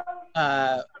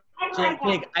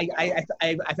 Jake,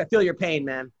 I feel your pain,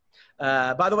 man.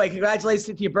 By the way, congratulations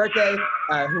to your birthday.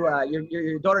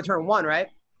 Your daughter turned 1, right?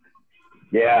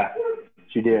 Yeah,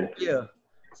 she did. Thank you.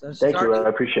 So Thank you. I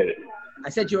appreciate it. I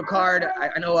sent you a card.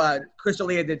 I know Crystal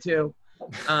Leah did too.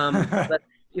 But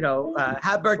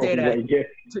happy birthday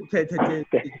to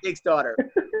Jake's daughter.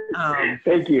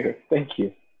 Thank you.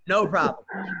 No problem.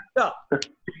 So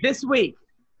this week,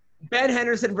 Ben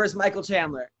Henderson versus Michael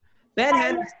Chandler. Ben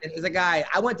Henderson is a guy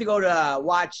I went to go to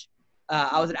watch.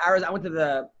 I was in Arizona. I went to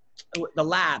the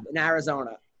lab in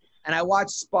Arizona, and I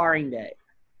watched Sparring Day.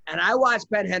 And I watched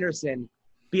Ben Henderson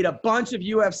beat a bunch of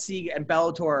UFC and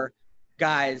Bellator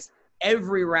guys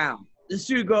every round. This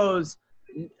dude goes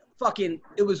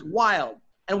it was wild.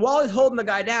 And while he's holding the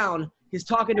guy down, he's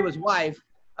talking to his wife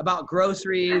about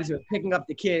groceries or picking up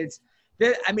the kids.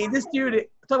 I mean, this dude,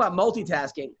 talk about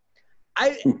multitasking.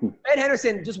 Ben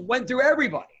Henderson just went through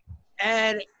everybody.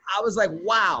 And I was like,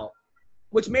 wow,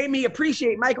 which made me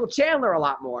appreciate Michael Chandler a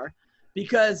lot more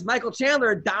because Michael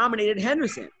Chandler dominated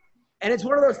Henderson. And it's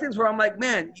one of those things where I'm like,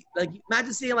 man, like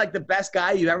imagine seeing like the best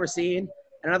guy you've ever seen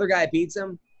and another guy beats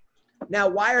him. Now,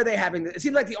 why are they having this? It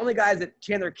seems like the only guys that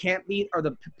Chandler can't beat are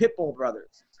the Pitbull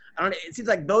brothers. It seems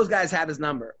like those guys have his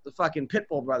number, the fucking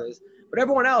Pitbull brothers. But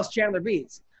everyone else, Chandler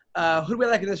beats. Who do we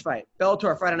like in this fight?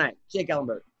 Bellator, Friday night. Jake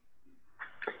Ellenberger.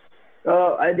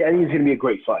 I think it's going to be a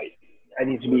great fight. I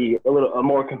think it's going to be a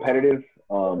more competitive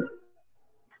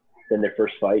than their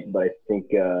first fight, but I think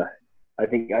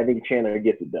Chandler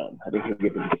gets it done. I think he'll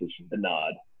get the decision, the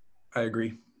nod. I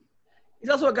agree. He's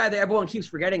also a guy that everyone keeps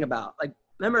forgetting about. Like,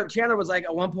 remember Chandler was like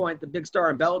at one point the big star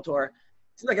in Bellator. It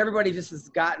seems like everybody just has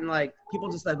gotten like people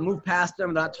just like move past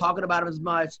him, not talking about him as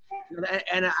much.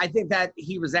 And I think that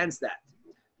he resents that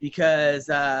because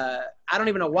I don't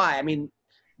even know why. I mean,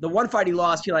 the one fight he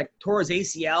lost, he like tore his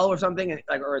ACL or something,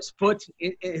 or his foot.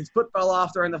 His foot fell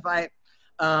off during the fight,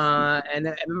 and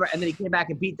then he came back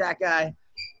and beat that guy.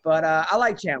 But I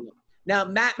like Chandler. Now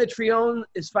Matt Mitrione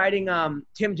is fighting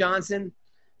Tim Johnson.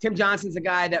 Tim Johnson's a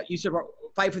guy that used to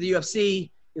fight for the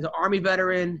UFC. He's an Army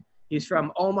veteran. He's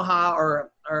from Omaha or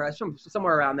from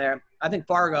somewhere around there. I think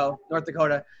Fargo, North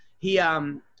Dakota. He's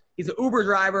an Uber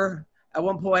driver at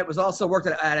one point. Was also worked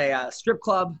at a strip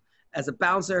club as a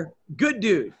bouncer. Good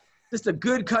dude. Just a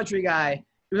good country guy.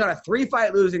 He was on a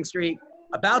 3-fight losing streak,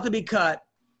 about to be cut.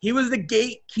 He was the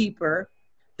gatekeeper.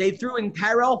 They threw in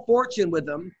Tyrell Fortune with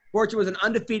him. Fortune was an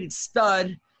undefeated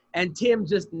stud, and Tim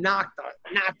just knocked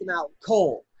him out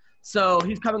cold. So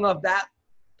he's coming off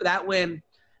that win.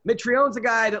 Mitrione's a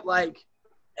guy that, like,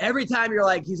 every time you're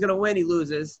like, he's going to win, he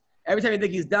loses. Every time you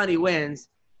think he's done, he wins.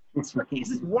 He's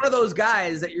just one of those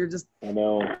guys that you're just – I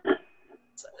know.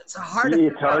 It's hard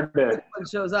it's hard to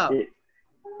 – shows up. It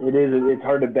is. It's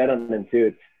hard to bet on them,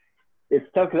 too. It's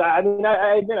tough because, I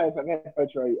admit I've got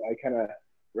fights where I kind of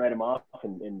write him off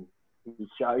and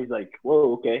he's like,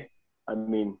 whoa, okay. I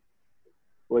mean,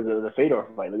 was the Fedor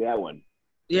fight. Look at that one.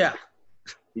 Yeah.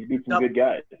 He's beat some good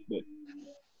guys. But.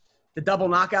 The double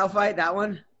knockout fight, that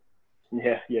one?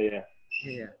 Yeah.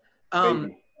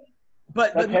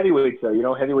 But that's heavyweights, though. You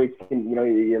know, heavyweights can,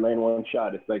 you land one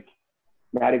shot. It's like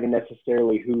not even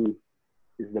necessarily who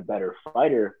is the better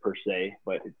fighter per se,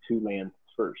 but it's who lands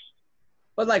first.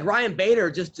 But like Ryan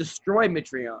Bader just destroyed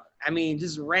Mitrione. I mean,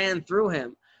 just ran through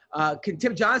him.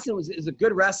 Tim Johnson is a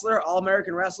good wrestler,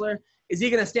 all-American wrestler. Is he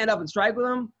going to stand up and strike with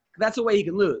him? That's a way he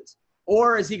can lose.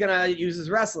 Or is he going to use his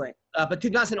wrestling? But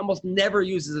Tim Johnson almost never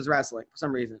uses his wrestling for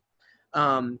some reason.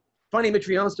 Funny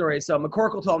Mitrione story. So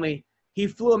McCorkle told me he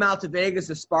flew him out to Vegas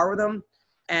to spar with him,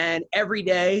 and every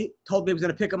day told me he was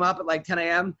going to pick him up at like 10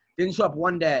 a.m. Didn't show up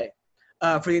one day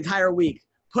for the entire week.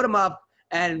 Put him up,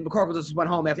 and McCorkle just went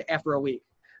home after a week.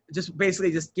 Just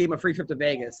basically just gave him a free trip to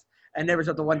Vegas. and never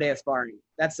showed up to one day of sparring.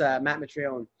 That's Matt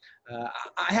Mitrione.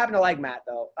 I happen to like Matt,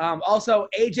 though. Also,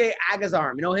 AJ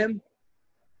Agazarm. You know him?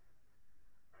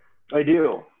 I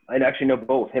do. I actually know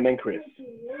both him and Chris.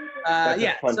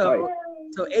 Yeah. So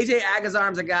AJ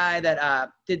Agazarm's a guy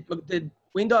that did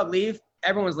Wing Dog leave?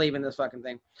 Everyone's leaving this fucking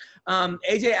thing.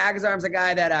 AJ Agazarm's a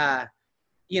guy that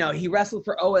he wrestled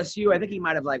for OSU. I think he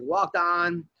might have like walked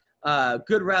on.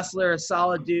 Good wrestler,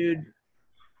 solid dude,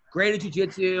 great at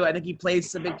jiu-jitsu. I think he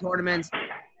plays some big tournaments.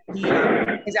 He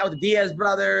hangs out with the Diaz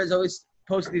brothers, always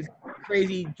posting these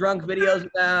crazy drunk videos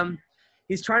with them.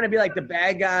 He's trying to be like the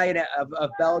bad guy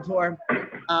of Bellator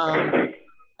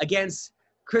against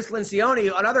Chris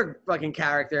Lencioni, another fucking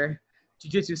character,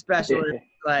 jiu-jitsu specialist.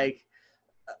 Like,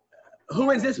 who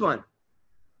wins this one?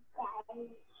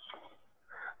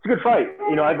 It's a good fight.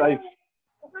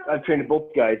 I've trained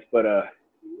both guys, but I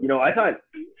thought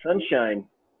Sunshine.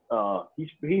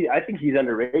 I think he's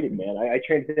underrated, man. I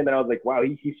trained him, and I was like, wow,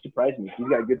 he surprised me. He's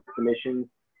got good submissions.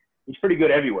 He's pretty good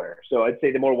everywhere. So I'd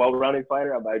say the more well-rounded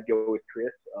fighter, I'd go with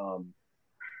Chris. But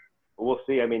we'll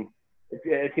see. I mean, it's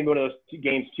going to be one of those two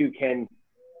games too. Can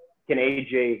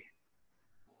AJ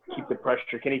keep the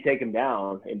pressure? Can he take him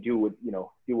down and do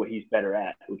what he's better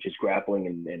at, which is grappling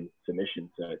and submission?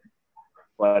 So,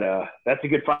 but that's a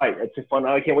good fight. It's a fun.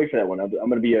 I can't wait for that one. I'll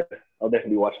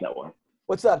definitely be watching that one.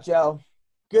 What's up, Joe?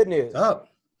 Good news. What's up?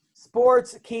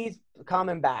 Sports keeps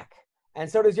coming back, and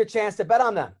so does your chance to bet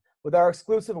on them with our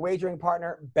exclusive wagering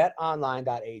partner,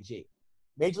 betonline.ag.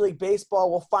 Major League Baseball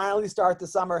will finally start the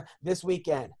summer this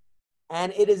weekend,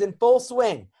 and it is in full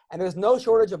swing, and there's no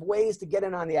shortage of ways to get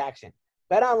in on the action.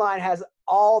 BetOnline has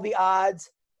all the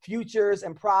odds, futures,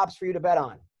 and props for you to bet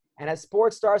on. And as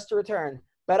sports starts to return,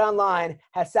 BetOnline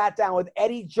has sat down with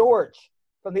Eddie George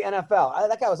from the NFL.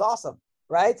 That guy was awesome,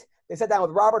 right? They sat down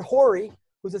with Robert Horry,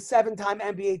 who's a 7-time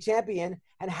NBA champion,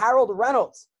 and Harold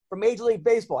Reynolds from Major League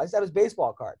Baseball. I just have his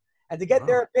baseball card. And to get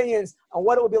their opinions on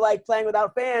what it would be like playing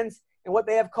without fans and what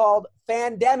they have called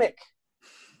fandemic,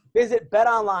 visit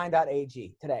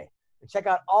betonline.ag today and check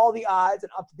out all the odds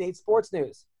and up-to-date sports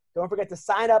news. Don't forget to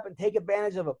sign up and take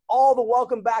advantage of all the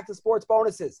welcome back to sports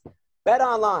bonuses.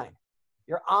 BetOnline,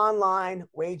 your online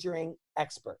wagering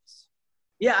experts.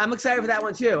 Yeah, I'm excited for that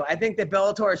one too. I think that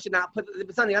Bellator should not put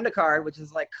it's on the undercard, which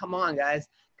is like, come on, guys,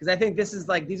 because I think this is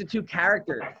like these are two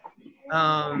characters.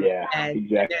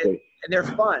 Exactly. And they're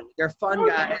fun. They're fun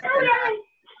guys. And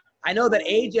I know that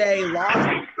AJ lost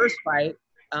his first fight.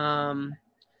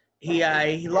 He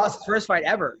lost his first fight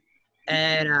ever.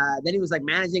 And then he was like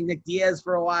managing Nick Diaz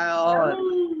for a while.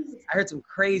 And I heard some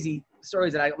crazy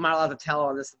stories that I'm not allowed to tell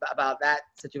on this about that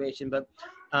situation. But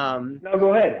no,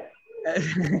 go ahead.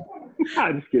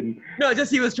 I'm just kidding. No,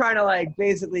 just he was trying to like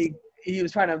basically he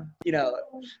was trying to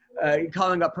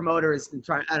calling up promoters and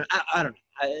trying. I don't know.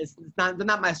 It's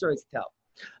not my stories to tell.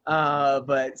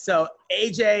 But so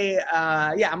AJ,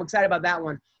 I'm excited about that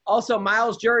one. Also,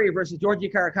 Miles Jury versus Georgie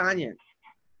Karakhanyan.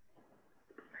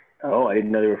 Oh, I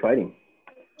didn't know they were fighting.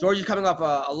 Georgie's coming off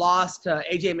a loss to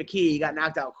AJ McKee. He got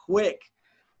knocked out quick.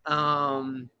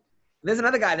 There's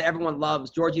another guy that everyone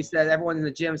loves. Georgie says everyone in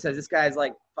the gym says this guy's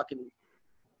like fucking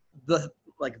the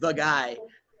guy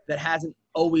that hasn't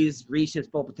always reached his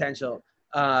full potential.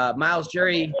 Miles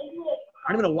Jury.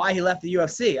 I don't even know why he left the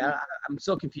UFC. I'm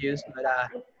so confused. But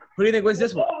who do you think wins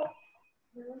this one?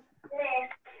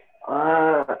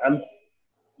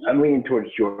 I'm leaning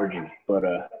towards Georgie, but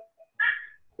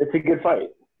it's a good fight.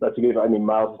 That's a good. I mean,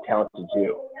 Miles is talented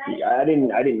too. I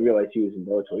didn't realize he was in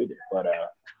Bellator either, but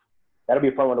that'll be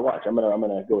a fun one to watch. I'm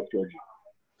gonna go with Georgie.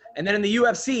 And then in the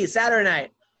UFC Saturday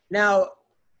night. Now,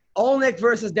 Olnick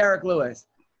versus Derek Lewis.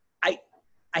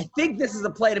 I think this is a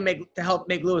play to help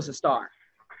make Lewis a star.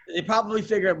 They probably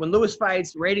figure when Lewis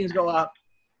fights, ratings go up,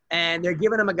 and they're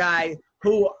giving him a guy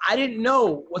who I didn't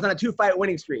know was on a 2-fight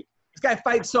winning streak. This guy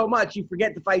fights so much, you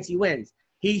forget the fights he wins.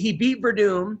 He beat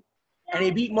Verdum, and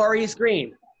he beat Maurice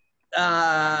Green. Beating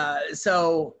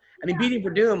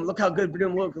Verdum, look how good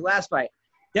Verdum looked the last fight.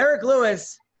 Derek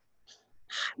Lewis,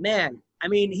 man, I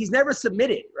mean, he's never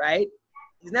submitted, right?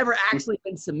 He's never actually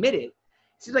been submitted.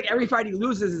 It seems like every fight he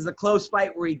loses is a close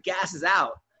fight where he gasses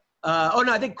out.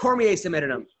 I think Cormier submitted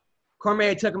him.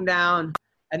 Cormier took him down,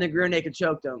 and then rear naked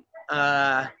choked him.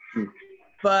 But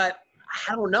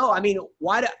I don't know. I mean,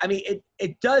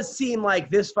 it does seem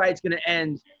like this fight's going to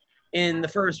end in the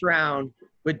first round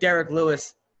with Derek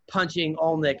Lewis punching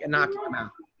Olnick and knocking him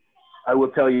out. I will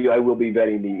tell you, I will be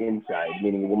betting the inside,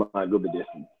 meaning it will not go the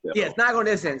distance. So. Yeah, it's not going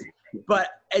distance. But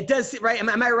it does, right?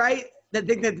 Am I right? That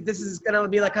think that this is going to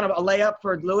be like kind of a layup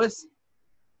for Lewis?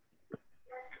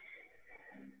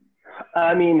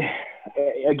 I mean,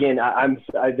 again,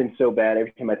 I've been so bad.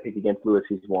 Every time I pick against Lewis,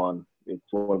 he's won. It's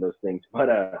one of those things. But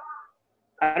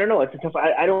I don't know. It's a tough.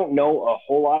 I don't know a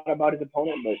whole lot about his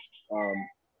opponent, but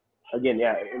again,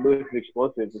 yeah, Lewis is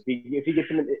explosive. If he gets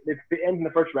him, if it ends in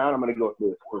the first round, I'm going to go with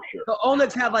Lewis for sure. So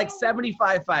Oleg's had like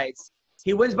 75 fights.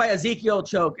 He wins by Ezekiel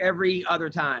choke every other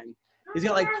time. He's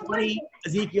got like 20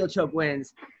 Ezekiel choke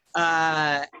wins,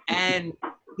 and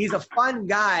he's a fun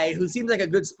guy who seems like a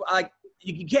good like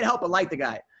you can't help but like the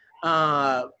guy.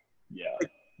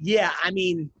 Yeah. I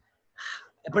mean,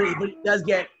 but he does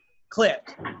get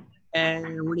clipped,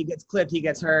 and when he gets clipped, he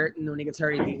gets hurt, and when he gets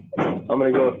hurt, he. I'm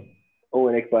gonna go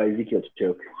Olenek by Ezekiel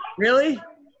choke. Really?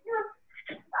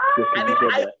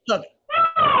 Look,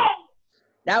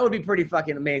 that would be pretty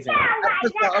fucking amazing.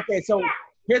 Okay, so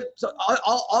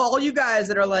all you guys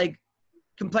that are like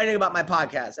complaining about my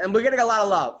podcast, and we're getting a lot of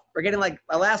love. We're getting like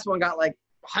my last one got like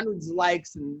hundreds of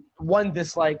likes and one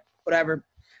dislike, whatever.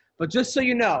 But just so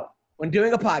you know, when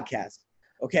doing a podcast,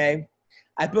 okay,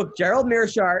 I booked Gerald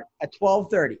Mearshart at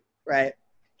 12:30. Right?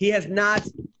 He has not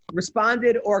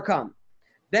responded or come.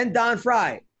 Then Don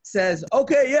Frye says,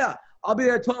 "Okay, yeah, I'll be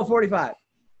there at 12:45."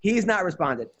 He's not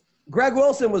responded. Greg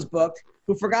Wilson was booked,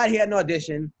 who forgot he had an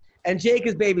audition. And Jake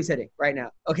is babysitting right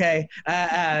now, okay?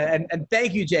 And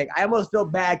thank you, Jake. I almost feel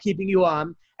bad keeping you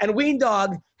on. And Ween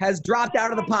Dog has dropped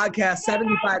out of the podcast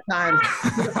 75 times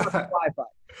because of Wi-Fi.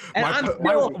 And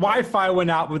my Wi-Fi went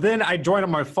out, but then I joined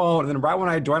on my phone, and then right when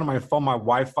I joined on my phone, my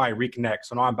Wi-Fi reconnects.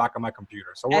 So now I'm back on my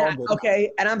computer. So we're all good.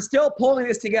 Okay, and I'm still pulling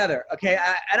this together, okay?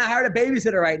 And I hired a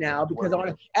babysitter right now because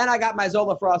I got my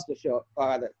Zola Frost to show.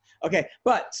 Okay,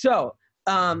 but so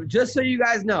just so you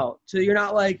guys know, so you're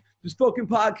not like, this fucking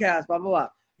podcast, blah, blah, blah.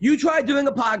 You try doing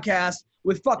a podcast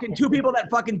with fucking two people that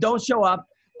fucking don't show up,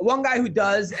 one guy who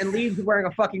does and leaves wearing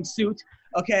a fucking suit,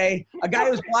 okay? A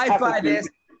guy who's Wi-Fi this,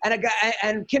 and a guy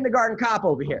and kindergarten cop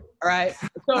over here, all right?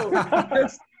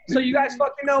 So you guys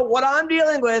fucking know what I'm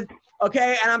dealing with,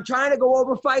 okay? And I'm trying to go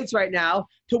over fights right now,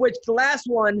 to which the last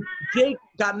one, Jake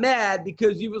got mad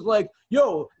because he was like,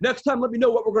 yo, next time let me know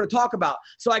what we're going to talk about.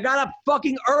 So I got up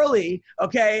fucking early,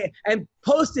 okay, and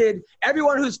posted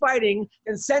everyone who's fighting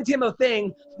and sent him a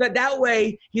thing so that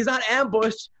way he's not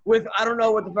ambushed with I don't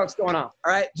know what the fuck's going on,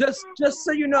 all right? Just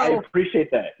so you know. I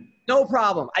appreciate that. No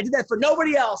problem. I did that for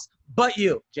nobody else but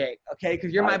you, Jake, okay,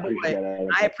 because you're my boy.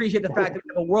 I appreciate the fact that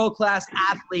we have a world-class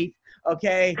athlete,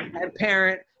 okay, and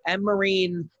parent, and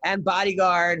Marine, and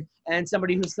bodyguard, and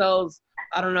somebody who sells,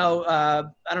 I don't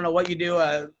know what you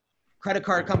do, credit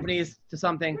card companies to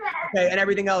something, okay, and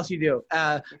everything else you do,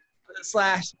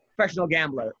 / professional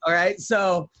gambler, all right?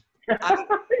 So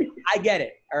I get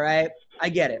it, all right? I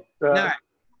get it. All right.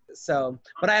 So,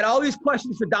 but I had all these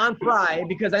questions for Don Frye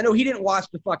because I know he didn't watch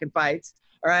the fucking fights,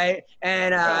 all right?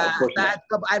 And I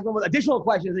have additional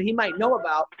questions that he might know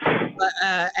about,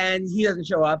 and he doesn't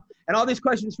show up. And all these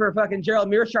questions for fucking Gerald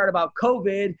Mearshart about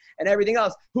COVID and everything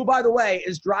else, who, by the way,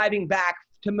 is driving back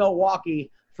to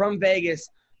Milwaukee from Vegas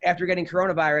after getting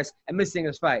coronavirus and missing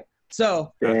his fight.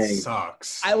 So that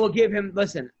sucks. I will give him,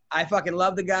 listen, I fucking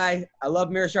love the guy. I love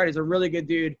Mearshart. He's a really good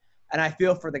dude. And I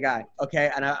feel for the guy, okay?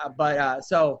 And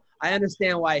so I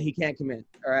understand why he can't come in,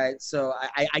 all right? So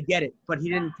I get it, but he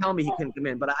didn't tell me he couldn't come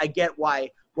in. But I get why.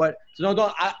 So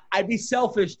don't. I'd be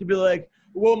selfish to be like,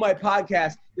 well, my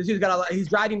podcast. This dude's he's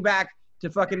driving back to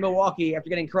fucking Milwaukee after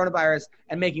getting coronavirus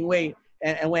and making weight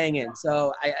and weighing in.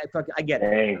 So I get it.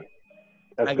 Dang,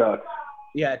 that sucks.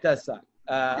 Yeah, it does suck.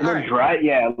 And then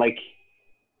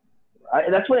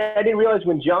that's when I didn't realize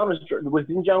when John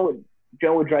didn't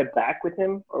John would drive back with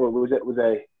him, or was that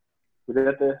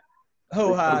the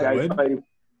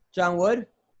John Wood?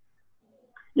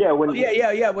 Yeah, when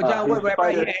with John Wood,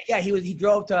 right? Yeah, he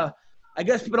drove to. I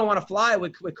guess people don't want to fly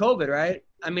with COVID, right?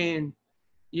 I mean,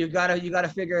 you gotta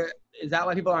figure, is that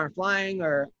why people aren't flying,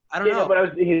 or I don't know. Yeah,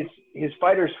 but his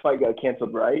fighter's fight got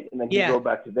canceled, right? And then he drove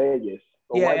back to Vegas.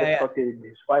 But why the fuck did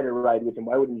his fighter ride with him?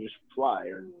 Why wouldn't he just fly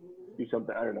or do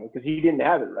something? I don't know, because he didn't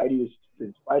have it, right?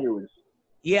 His fighter was.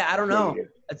 Yeah, I don't know.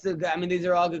 These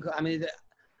are all good. I mean,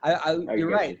 you're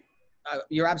right.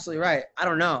 You're absolutely right. I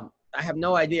don't know. I have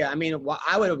no idea. I mean,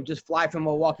 I would just fly from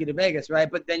Milwaukee to Vegas,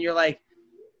 right? But then you're like,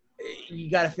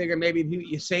 you got to figure maybe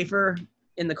you're safer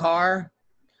in the car,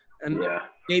 and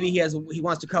maybe he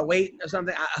wants to cut weight or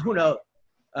something. Who knows?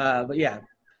 But yeah.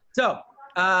 So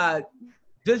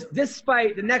this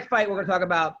fight, the next fight we're gonna talk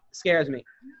about, scares me.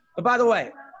 But by the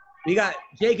way, we got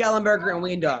Jake Ellenberger and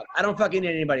Ween Dog. I don't fucking need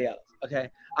anybody else.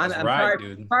 Okay, I'm sorry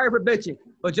for bitching,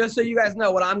 but just so you guys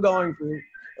know what I'm going through,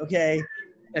 okay,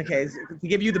 to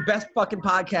give you the best fucking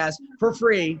podcast for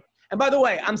free. And by the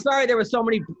way, I'm sorry there were so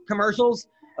many commercials.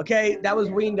 Okay, that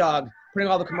was Ween Dog. putting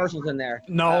all the commercials in there.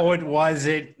 No, it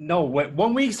wasn't. No,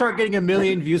 when we start getting 1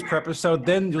 million views per episode,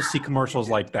 then you'll see commercials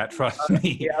like that. Trust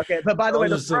me. Yeah, okay. But by the way,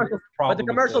 the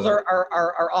commercials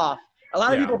are off. A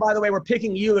lot of people, by the way, were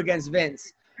picking you against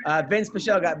Vince. Vince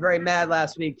Pichel got very mad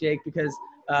last week, Jake, because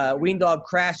Ween Dog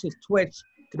crashed his Twitch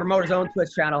to promote his own Twitch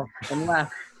channel and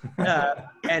left.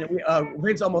 And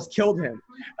Vince almost killed him.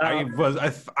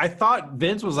 I thought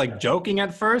Vince was like joking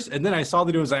at first, and then I saw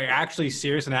that it was like actually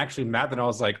serious and actually mad. Then I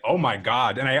was like, oh my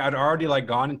god! And I had already like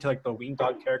gone into like the Ween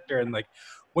Dog character and like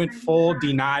went full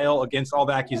denial against all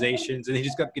the accusations, and he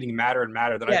just kept getting madder and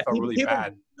madder. Then I felt really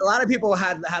bad. A lot of people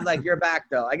had like your back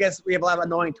though. I guess we have a lot of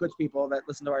annoying Twitch people that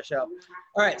listen to our show.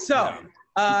 All right, so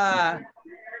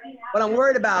what I'm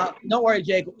worried about, don't worry,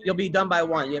 Jake, you'll be done by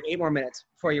 1. You have 8 more minutes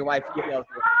before your wife gets you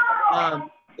out.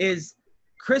 Is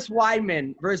Chris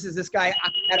Weidman versus this guy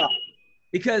Akhmedov,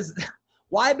 because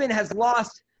Weidman has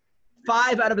lost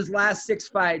 5 out of his last 6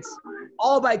 fights,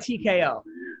 all by TKO.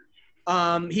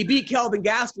 He beat Kelvin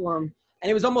Gastelum, and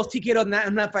he was almost TKO'd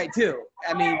in that fight too.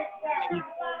 I mean,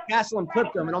 Gastelum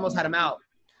clipped him and almost had him out.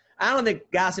 I don't think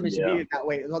Gastelum should be that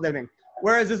weight. It's a whole different thing.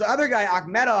 Whereas this other guy,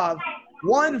 Akhmedov,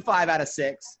 won 5 out of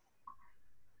 6.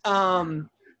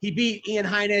 He beat Ian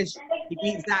Heinisch. He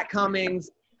beat Zach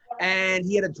Cummings. And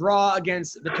he had a draw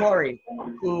against Vettori,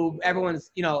 who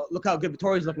everyone's, look how good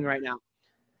Vittori's looking right now.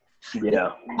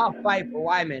 Yeah. Tough fight for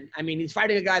Weidman. I mean, he's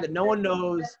fighting a guy that no one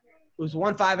knows, who's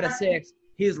won 5 out of 6.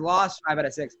 He's lost 5 out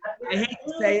of 6. I hate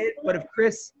to say it, but if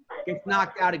Chris gets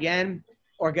knocked out again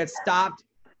or gets stopped,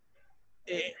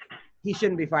 he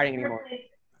shouldn't be fighting anymore.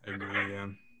 I agree, yeah.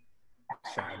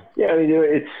 Yeah, I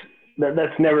mean,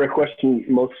 that's never a question.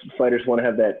 Most fighters want to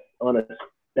have that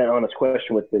honest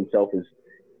question with themselves is,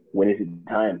 when is it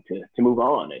time to move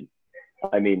on? And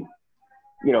I mean,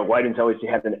 Weidman's always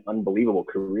had an unbelievable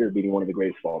career, beating one of the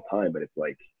greatest of all time. But it's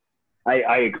like,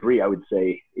 I agree. I would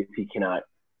say if he cannot,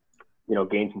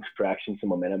 gain some traction, some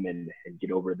momentum, and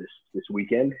get over this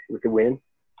weekend with the win,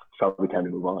 it's probably time to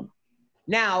move on.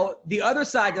 Now, the other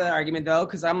side of that argument, though,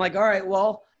 because I'm like, all right,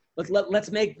 well,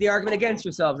 let's make the argument against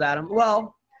yourselves, Adam.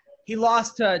 Well, he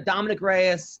lost to Dominic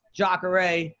Reyes,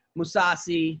 Jacare,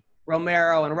 Mousasi,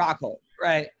 Romero, and Rockhold,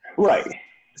 right? Right.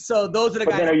 So those are the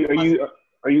guys. Then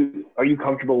are you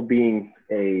comfortable being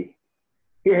a?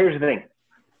 Here's the thing.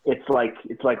 It's like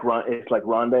Ronda.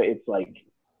 It's like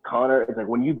Conor. It's like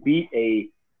when you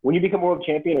become world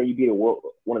champion or you beat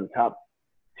one of the top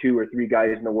 2 or 3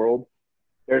 guys in the world.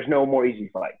 There's no more easy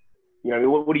fight.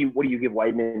 What do you give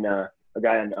Weidman a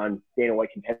guy on Dana White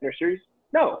Contender Series?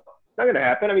 No, it's not gonna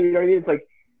happen. I mean, it's like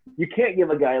you can't give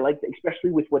a guy like that,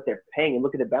 especially with what they're paying. And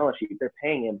look at the balance sheet. If they're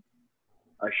paying him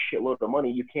a shitload of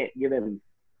money, you can't give him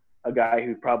a guy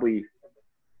who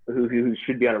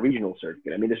should be on a regional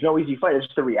circuit. I mean, there's no easy fight. It's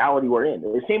just the reality we're in.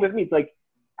 The same with me. It's like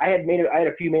I had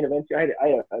a few main events. I had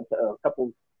a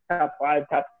couple top 5,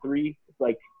 top 3. It's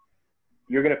like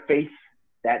you're gonna face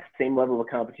that same level of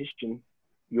competition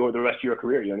the rest of your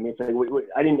career. You know what I mean? It's like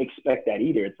I didn't expect that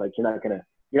either. It's like you're not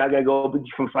gonna go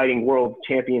from fighting world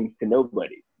champions to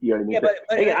nobody. You know what I mean? Yeah, but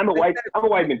again, I'm a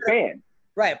Weidman fan.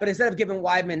 Right, but instead of giving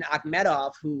Weidman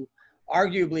Akhmedov, who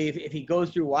arguably, if he goes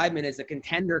through Weidman as a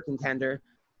contender,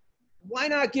 why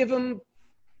not give him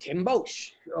Tim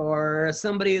Bosch or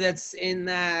somebody that's in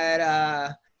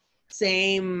that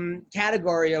same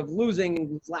category of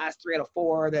losing last 3 out of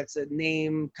 4? That's a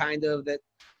name kind of that,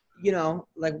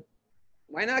 like,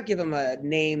 why not give him a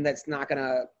name that's not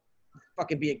gonna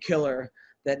fucking be a killer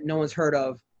that no one's heard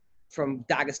of from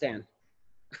Dagestan?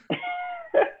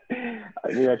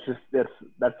 I mean, that's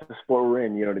the sport we're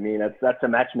in. You know what I mean? That's a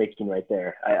matchmaking right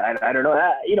there. I don't know.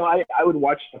 I would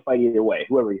watch the fight either way,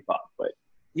 whoever he fought. But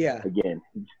yeah, again,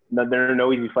 there are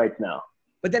no easy fights now.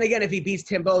 But then again, if he beats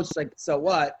Tim Boach, like, so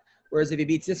what? Whereas if he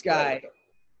beats this guy,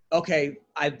 okay,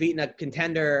 I've beaten a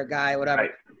contender guy, whatever.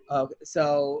 Right.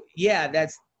 So yeah,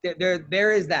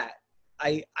 there is that.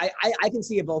 I can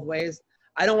see it both ways.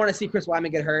 I don't want to see Chris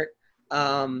Weidman get hurt.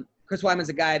 Chris Weidman's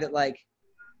a guy that, like,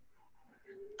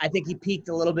 I think he peaked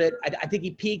a little bit. I think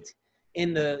he peaked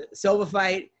in the Silva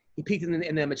fight. He peaked in the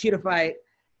Machida fight,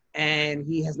 and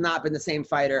he has not been the same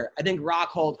fighter. I think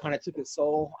Rockhold kind of took his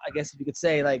soul, I guess if you could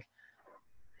say, like,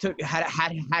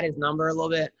 had his number a little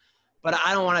bit. But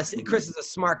I don't want to see – Chris is a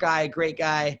smart guy, great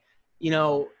guy. He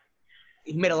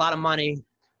made a lot of money.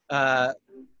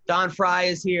 Don Frye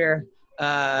is here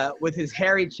with his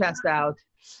hairy chest out,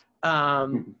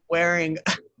 wearing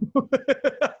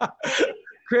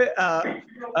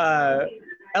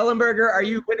Ellenberger, are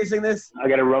you witnessing this? I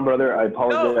got to run, brother. I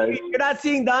apologize. No, you're not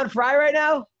seeing Don Frye right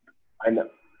now? I know.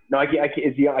 No, I can't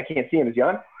see him. Is he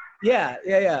on? Yeah.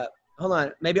 Hold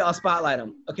on. Maybe I'll spotlight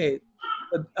him. Okay.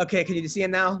 Okay, can you see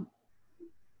him now?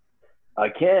 I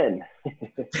can.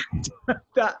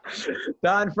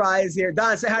 Don Frye is here.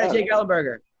 Don, say hi to Jake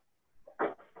Ellenberger.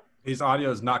 His audio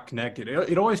is not connected.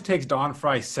 It always takes Don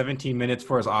Frye 17 minutes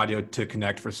for his audio to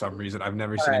connect for some reason. I've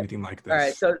never seen anything like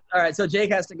this. All right, so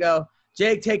Jake has to go.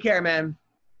 Jake, take care, man.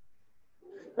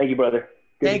 Thank you, brother.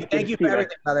 Thank you for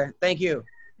everything, brother. Thank you.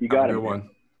 You got it. One.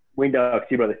 Wing Dog, see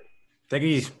you, brother. Take it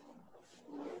easy.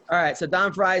 All right, so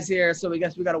Don Frye's here. So we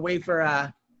gotta wait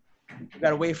for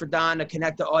Don to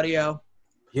connect the audio.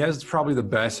 He has probably the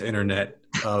best internet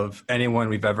of anyone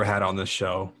we've ever had on this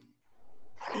show.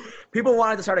 People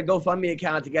wanted to start a GoFundMe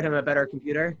account to get him a better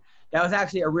computer. That was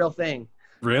actually a real thing.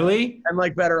 Really? And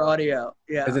like better audio.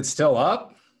 Yeah. Is it still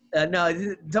up?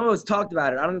 No, someone was talked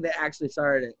about it. I don't think they actually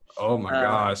started it. Oh my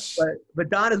gosh. But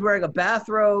Don is wearing a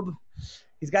bathrobe.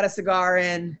 He's got a cigar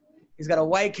in. He's got a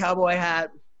white cowboy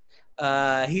hat.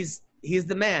 He's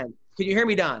the man. Can you hear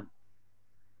me, Don?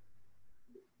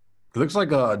 He looks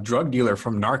like a drug dealer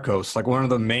from Narcos, like one of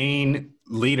the main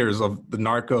leaders of the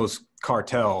Narcos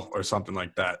cartel or something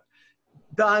like that.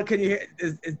 Don, can you hear?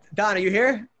 Don, are you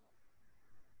here?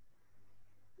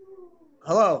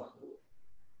 Hello.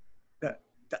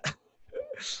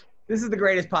 This is the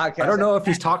greatest podcast. I don't know if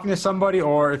he's talking to somebody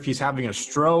or if he's having a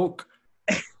stroke.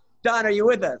 Don, are you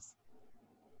with us?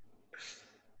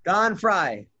 Don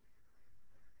Frye.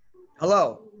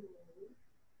 Hello.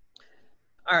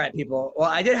 All right, people. Well,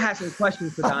 I did have some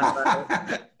questions for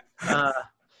Don.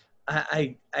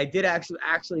 I did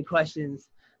actually questions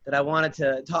that I wanted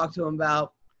to talk to him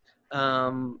about.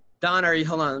 Don, are you?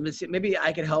 Hold on. Let me see. Maybe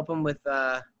I could help him with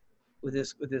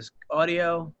this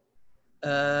audio.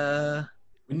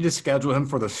 We need to schedule him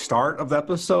for the start of the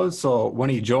episode, so when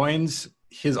he joins,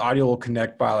 his audio will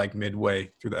connect by like midway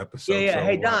through the episode. Yeah. So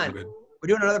Hey, Don, we're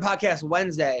doing another podcast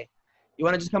Wednesday. You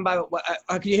want to just come by?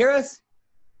 Can you hear us?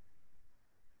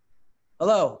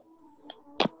 Hello,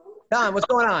 Don. What's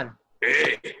going on?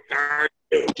 Hey, how are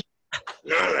you?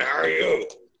 Don, how are you?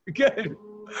 Good.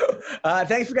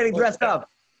 Thanks for getting dressed up.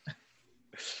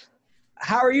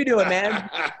 How are you doing, man?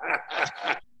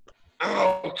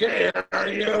 I'm okay. How are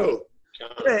you?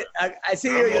 Good. I see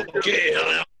you. Okay.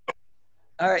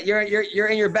 All right, you're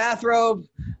in your bathrobe.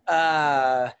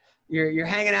 You're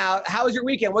hanging out. How was your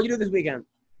weekend? What did you do this weekend?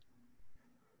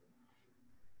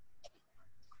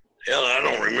 Hell, I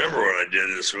don't remember what I did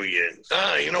this weekend.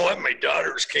 You know what? My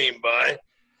daughters came by,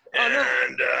 and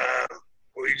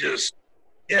we just,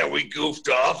 we goofed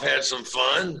off, had some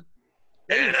fun,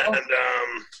 and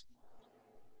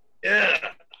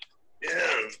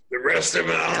the rest of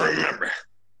it I don't remember.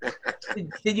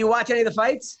 Did you watch any of the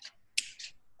fights?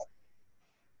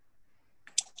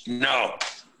 No,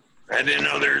 I didn't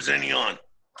know there was any on.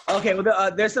 Okay,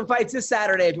 well, there's some fights this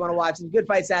Saturday if you want to watch. Some good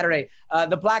fights Saturday.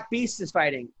 The Black Beast is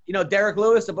fighting. You know Derek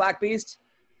Lewis, the Black Beast?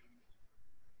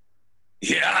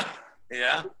 Yeah.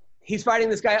 He's fighting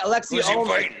this guy, Alexei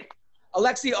Olnik,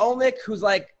 who's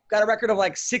like got a record of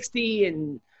like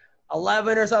 60-11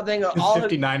 or something.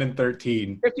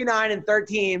 59-13.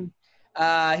 59-13.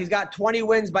 He's got 20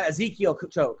 wins by Ezekiel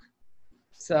choke.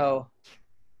 So.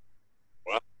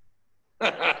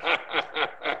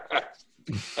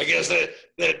 I guess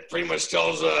that pretty much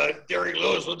tells Derek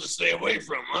Lewis what to stay away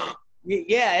from, huh?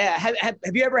 Yeah. Have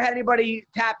you ever had anybody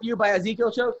tap you by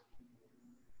Ezekiel choke?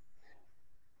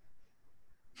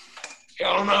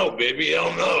 Hell no, baby.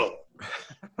 Hell no.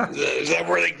 Is that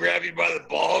where they grab you by the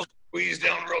balls, squeeze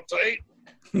down real tight?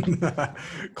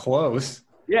 Close.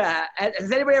 Yeah.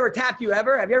 Has anybody ever tapped you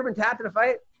ever? Have you ever been tapped in a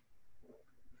fight?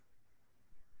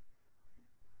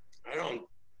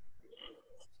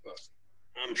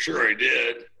 I'm sure I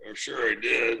did. Yeah.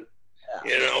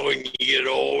 You know, when you get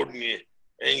old and you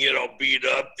get all beat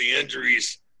up, the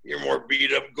injuries, you're more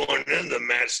beat up going into the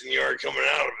match than you are coming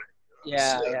out of it.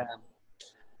 Yeah.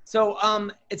 So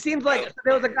it seems like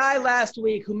there was a guy last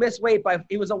week who missed weight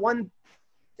he was a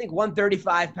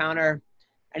 135 pounder,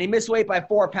 and he missed weight by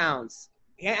 4 pounds.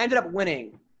 He ended up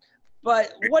winning.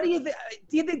 But what do you think?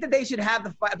 Do you think that they should have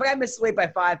the fight? If a guy misses weight by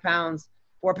 5 pounds,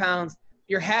 4 pounds,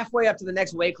 you're halfway up to the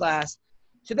next weight class.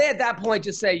 Should they at that point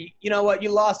just say, you know what,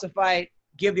 you lost a fight,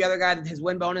 give the other guy his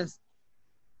win bonus?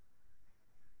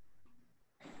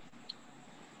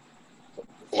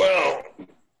 Well,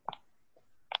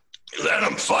 let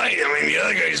him fight. I mean, the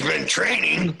other guy's been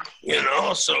training, you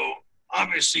know, so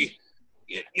obviously,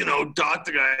 you know, dock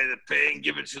the guy the pay and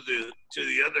give it to the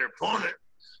other opponent.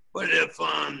 But if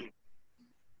the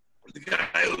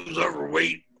guy who's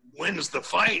overweight wins the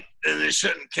fight, then it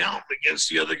shouldn't count against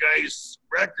the other guy's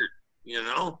record, you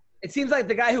know? It seems like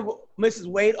the guy who misses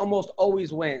weight almost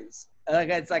always wins. Like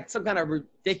it's like some kind of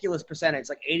ridiculous percentage,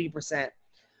 like 80%.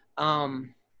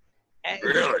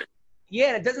 Really?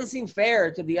 Yeah, it doesn't seem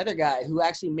fair to the other guy who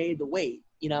actually made the weight,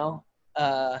 you know?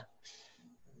 Well,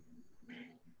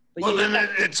 then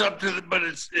it's up to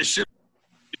it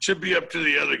should be up to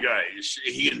the other guy.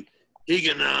 He can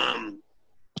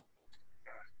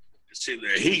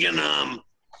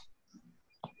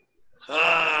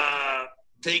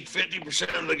take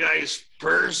 50% of the guy's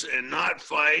purse and not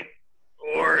fight,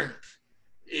 or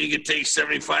he could take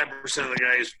 75% of the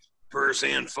guy's purse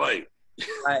and fight.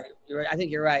 Right. You're right. I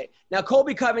think you're right. Now,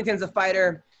 Colby Covington's a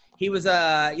fighter. He was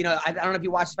I don't know if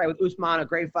you watched the fight with Usman, a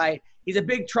great fight. He's a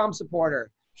big Trump supporter,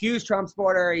 huge Trump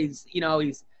supporter. He's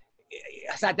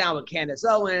sat down with Candace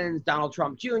Owens, Donald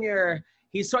Trump Jr.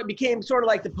 He became sort of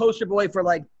like the poster boy for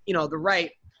the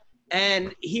right.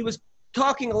 And he was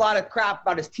talking a lot of crap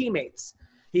about his teammates.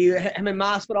 Him and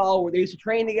Masvidal, where they used to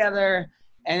train together,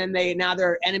 and now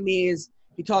they're enemies.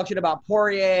 He talked shit about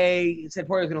Poirier. He said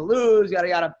Poirier was going to lose, yada,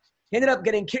 yada. He ended up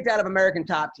getting kicked out of American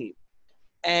Top Team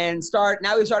and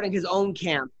now he's starting his own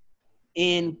camp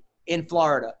in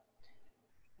Florida.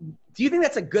 Do you think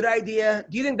that's a good idea?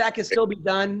 Do you think that can still be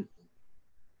done?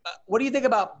 What do you think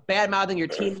about bad-mouthing your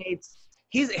teammates?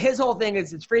 His whole thing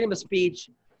is it's freedom of speech.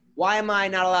 Why am I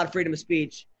not allowed freedom of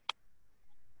speech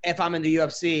if I'm in the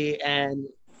UFC and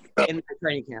in the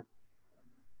training camp?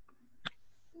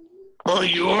 Well,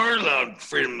 you are allowed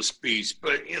freedom of speech,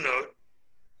 but,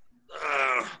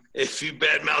 if you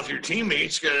badmouth your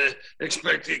teammates, you gotta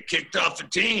expect to get kicked off the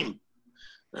team.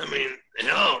 I mean,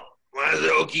 hell, when I was at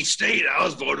Okie State, I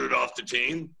was voted off the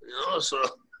team. So.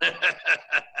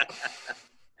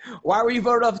 Why were you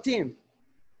voted off the team?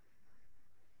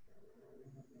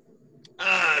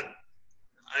 I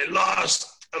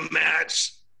lost a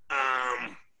match.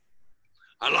 I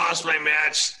lost my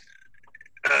match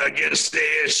against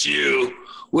ASU,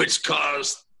 which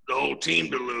caused the whole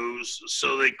team to lose.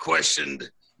 So they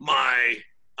questioned my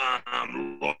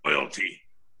loyalty,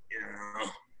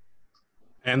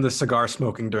 And the cigar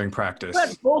smoking during practice.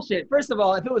 That's bullshit. First of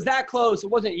all, if it was that close, it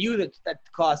wasn't you that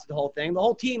caused the whole thing. The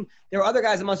whole team, there were other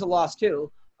guys that must have lost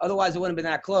too. Otherwise, it wouldn't have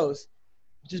been that close.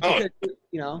 Just because,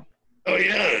 Oh,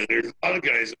 yeah. There's a lot of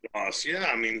guys that lost.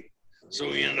 Yeah, I mean, so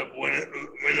we end up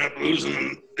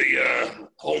losing the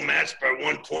whole match by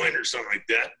 1 point or something like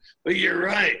that. But you're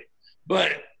right.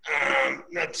 But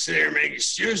not to sit here and make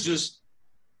excuses,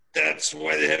 that's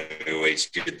why the heavyweights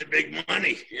get the big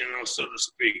money, so to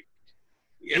speak.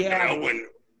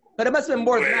 But it must have been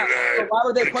more than that. So why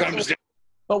were they questioning?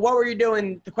 But what were you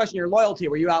doing to question your loyalty?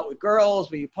 Were you out with girls?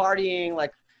 Were you partying?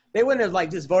 They wouldn't have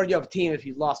just voted you off a team if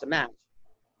you lost a match.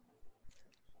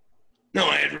 No,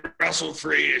 I had wrestled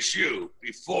for ASU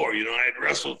before. I had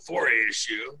wrestled for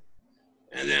ASU,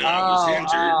 and then I was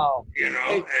injured.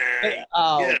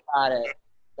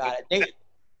 Got it.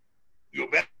 Go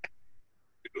back.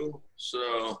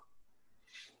 So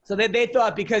they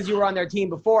thought because you were on their team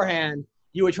beforehand,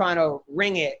 you were trying to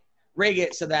rig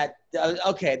it so that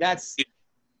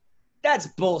that's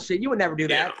bullshit. You would never do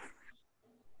that.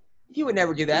 You would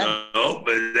never do that. No,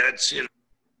 but that's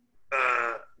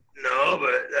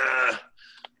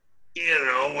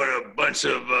when a bunch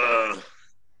of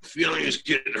feelings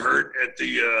get hurt at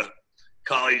the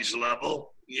college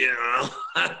level,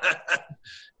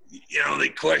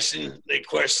 they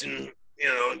question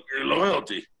your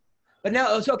loyalty. But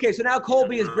now it's okay. So now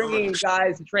Colby is bringing in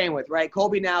guys to train with, right?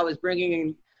 Colby now is bringing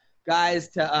in guys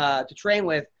to train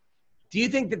with. Do you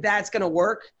think that that's going to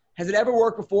work? Has it ever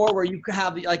worked before where you could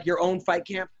have your own fight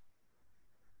camp?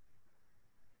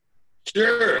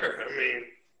 Sure. I mean,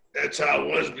 that's how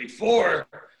it was before.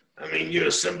 I mean, you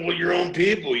assemble your own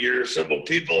people. You assemble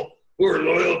people who are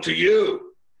loyal to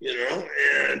you,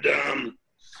 and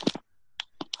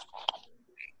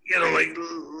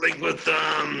like with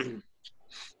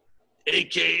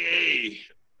AKA,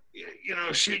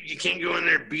 shit, you can't go in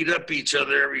there and beat up each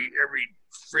other every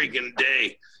freaking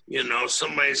day.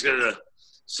 Somebody's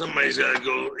gotta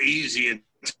go easy and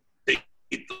take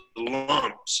the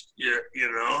lumps.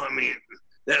 I mean,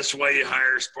 that's why you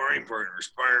hire sparring partners.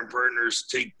 Sparring partners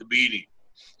take the beating.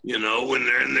 When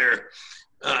they're in there,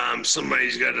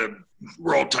 somebody's got a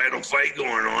world title fight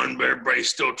going on, but everybody's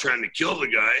still trying to kill the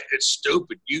guy. It's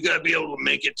stupid. You got to be able to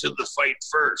make it to the fight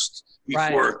first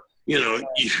before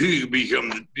you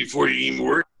become, before you even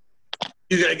work.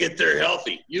 You got to get there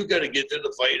healthy. You got to get to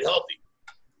the fight healthy.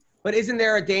 But isn't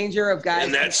there a danger of guys?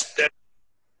 And that's.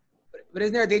 But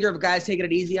isn't there a danger of guys taking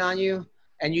it easy on you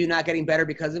and you not getting better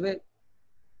because of it?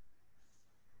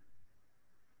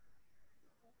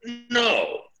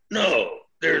 No.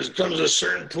 There comes a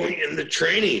certain point in the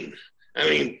training. I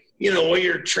mean, when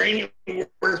you're training,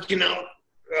 working out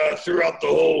throughout the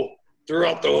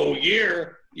whole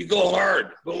year, you go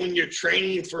hard. But when you're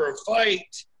training for a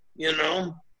fight, you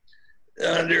know,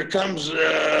 there comes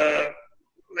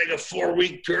like a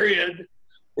 4-week period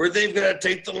where they've got to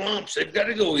take the lumps. They've got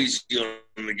to go easy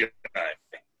on the guy,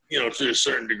 you know, to a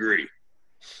certain degree.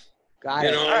 Got it.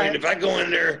 You know, I mean, if I go in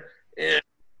there and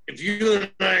if you and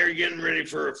I are getting ready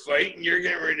for a fight and you're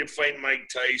getting ready to fight Mike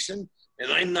Tyson and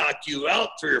I knock you out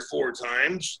 3 or 4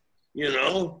 times, you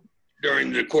know,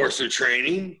 during the course of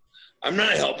training, I'm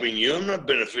not helping you. I'm not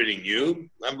benefiting you.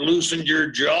 I've loosened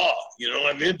your jaw. You know,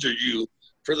 I've injured you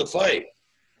for the fight.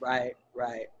 Right.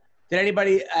 Did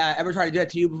anybody ever try to do that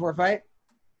to you before a fight?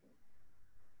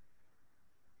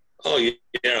 Oh yeah,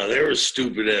 there were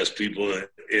stupid ass people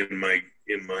in my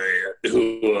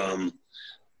who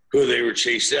they were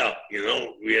chased out. You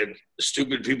know, we had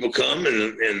stupid people come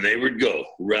and they would go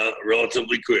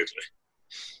relatively quickly.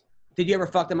 Did you ever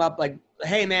fuck them up like,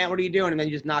 hey man, what are you doing? And then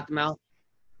you just knocked them out?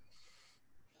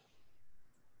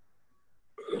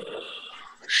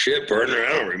 Shit, partner,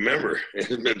 I don't remember. It's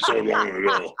been so long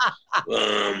ago.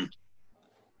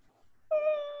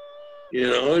 You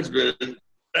know, it's been.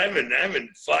 I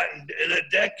haven't fought in a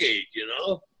decade. You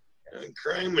know, I'm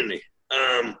criminy.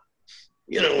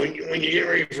 You know, when you get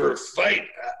ready for a fight,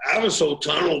 I was so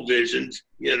tunnel visioned.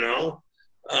 You know,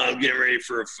 getting ready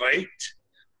for a fight.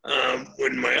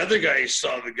 When my other guys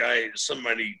saw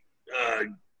somebody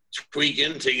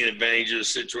tweaking, taking advantage of the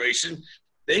situation,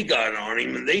 they got on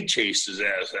him and they chased his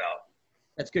ass out.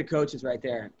 That's good coaches right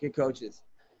there. Good coaches.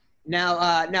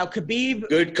 Now Khabib.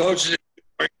 Good coaches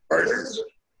and partners.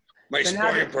 My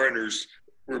sparring partners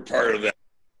were part of that.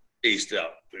 Chased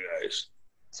out the guys.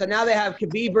 So now they have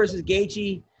Khabib versus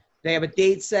Gaethje. They have a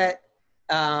date set.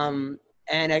 And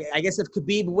I guess if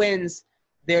Khabib wins,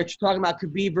 they're talking about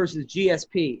Khabib versus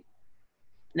GSP.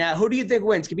 Now, who do you think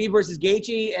wins? Khabib versus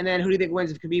Gaethje, and then who do you think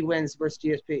wins if Khabib wins versus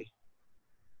GSP?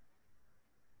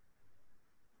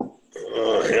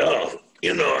 Yeah.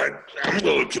 You know, I'm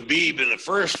going with Khabib in the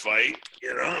first fight.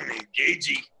 You know, I mean,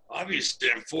 Gaethje, obviously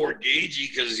I'm for Gaethje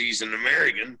because he's an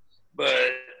American. But,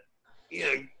 you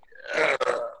know,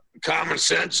 common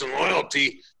sense and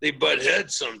loyalty, they butt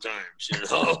heads sometimes, you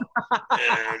know.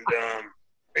 And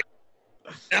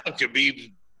now Khabib's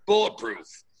bulletproof.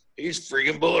 He's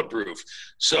freaking bulletproof.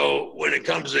 So when it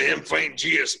comes to him fighting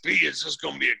GSP, it's just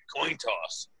going to be a coin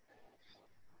toss.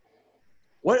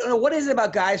 What is it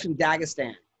about guys from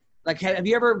Dagestan? Like, have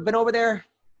you ever been over there?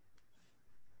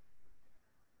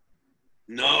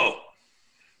 No,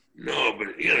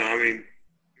 but you know, I mean,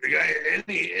 the guy,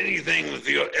 anything with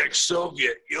the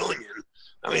ex-Soviet Union,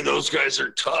 I mean, those guys are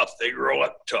tough. They grow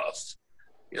up tough.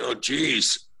 You know,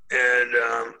 geez, and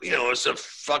you know, it's a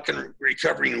fucking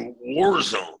recovering war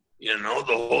zone. You know,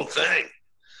 the whole thing,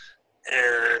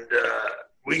 and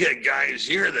we got guys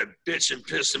here that bitch and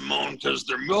piss and moan because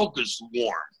their milk is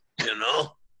warm, you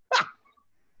know?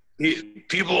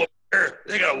 People over there,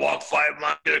 they got to walk 5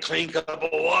 miles to get a clean cup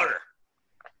of water.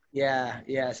 Yeah.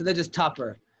 So they're just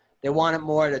tougher. They want it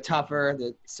more. They're tougher.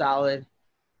 They're solid.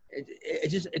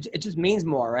 It just means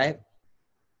more, right?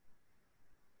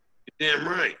 You're damn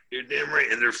right.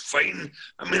 And they're fighting.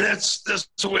 I mean, that's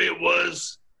the way it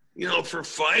was, you know, for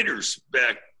fighters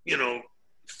back, you know,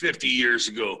 50 years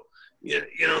ago. You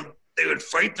know, they would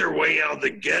fight their way out of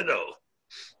the ghetto.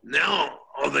 Now,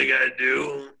 all they got to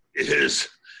do is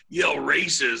yell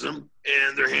racism,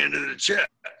 and they're handed a check.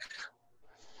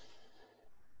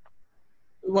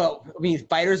 Well, I mean,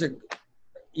 fighters are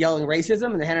yelling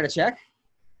racism, and they're handed a check?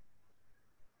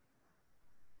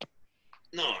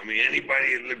 No, I mean,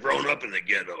 anybody that's grown up in the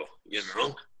ghetto, you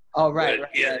know? Oh, right.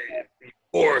 Yeah. Right.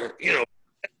 Or, you know,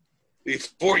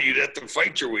 before you'd have to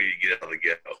fight your way to get out of the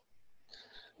ghetto.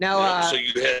 Now, you know, so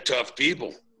you had tough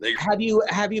people. Have you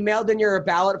mailed in your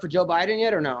ballot for Joe Biden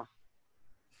yet, or no?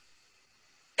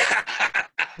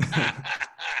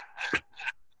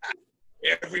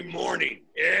 Every morning,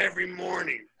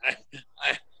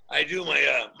 I do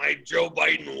my Joe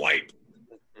Biden wipe.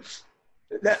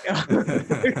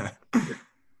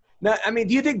 No, I mean,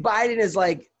 do you think Biden is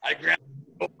like? I grab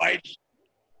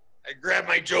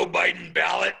my Joe Biden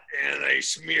ballot and I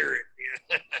smear it.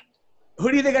 Who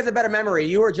do you think has a better memory,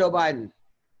 you or Joe Biden?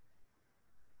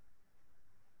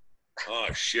 Oh,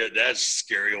 shit, that's a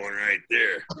scary one right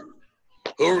there.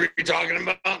 Who are we talking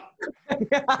about?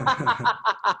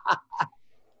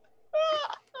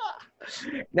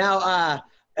 Now,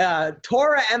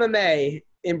 Tora MMA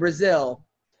in Brazil,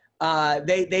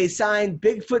 they signed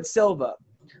Bigfoot Silva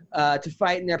to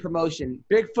fight in their promotion.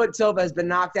 Bigfoot Silva has been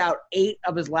knocked out 8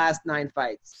 of his last 9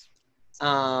 fights.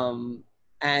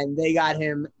 And they got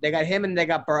him, and they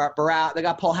got Barao. They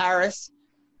got Paul Harris,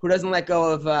 who doesn't let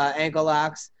go of ankle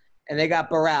locks, and they got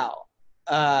Barao.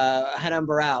 Hanan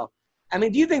Barao. I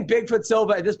mean, do you think Bigfoot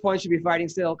Silva at this point should be fighting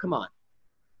still? Come on.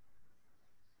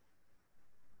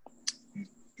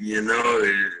 You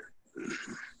know,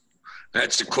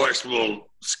 that's a questionable,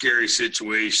 scary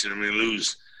situation. I mean,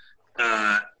 lose 8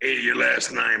 of your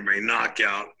last 9 by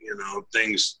knockout, you know,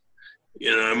 things,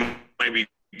 you know, it might be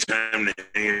time to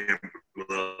hang up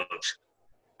gloves.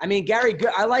 I mean,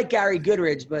 I like Gary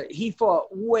Goodridge, but he fought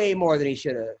way more than he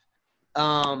should have.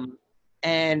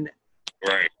 And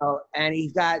right. And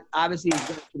he's got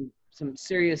some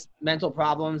serious mental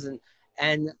problems,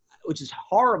 and which is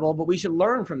horrible, but we should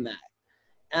learn from that.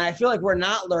 And I feel like we're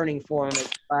not learning from him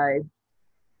by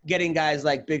getting guys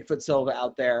like Bigfoot Silva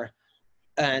out there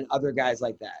and other guys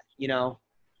like that. You know,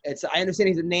 I understand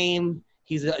he's a name,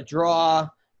 he's a draw,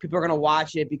 people are going to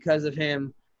watch it because of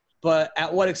him, but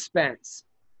at what expense?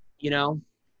 You know?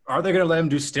 Are they going to let him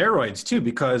do steroids too?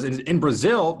 Because in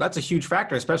Brazil, that's a huge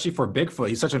factor, especially for Bigfoot.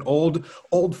 He's such an old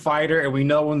fighter, and we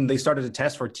know when they started to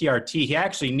test for TRT, he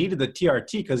actually needed the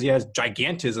TRT because he has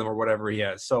gigantism or whatever he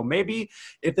has. So maybe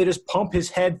if they just pump his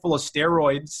head full of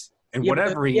steroids and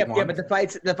whatever he wants. Yeah, but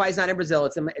the fight's not in Brazil.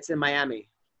 It's in Miami.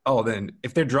 Oh, then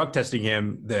if they're drug testing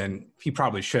him, then he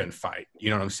probably shouldn't fight.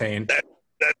 You know what I'm saying?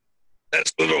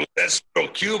 That's little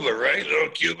Cuba, right? Little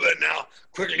Cuba now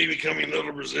quickly becoming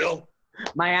little Brazil.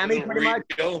 Miami, pretty much.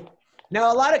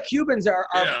 No, a lot of Cubans are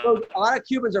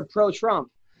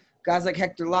pro-Trump. Guys like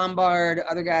Hector Lombard,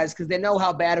 other guys, because they know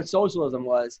how bad socialism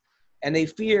was, and they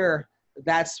fear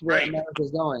that's where America's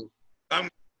going.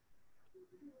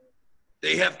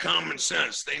 They have common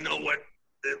sense. They know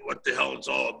what the hell it's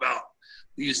all about.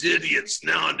 These idiots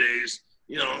nowadays,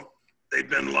 you know, they've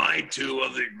been lied to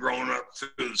while they've grown up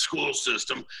through the school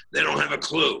system. They don't have a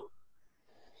clue.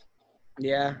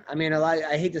 Yeah, I mean,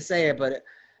 I hate to say it, but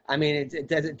I mean,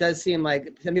 it does seem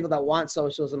like some people that want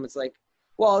socialism, it's like,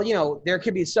 well, you know, there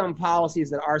could be some policies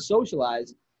that are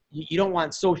socialized. You don't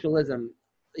want socialism,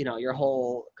 you know, your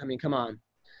whole, I mean, come on.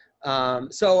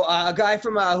 So a guy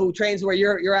from who trains where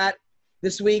you're at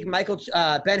this week,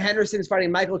 Ben Henderson is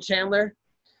fighting Michael Chandler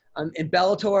in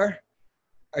Bellator.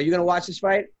 Are you going to watch this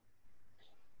fight?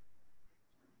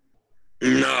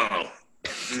 No.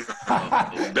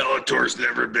 Bellator's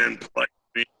never been played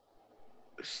to me.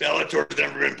 Bellator's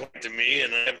never been played to me,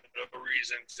 and I have no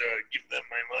reason to give them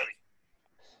my money.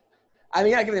 I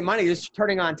mean, you're not giving them money, you're just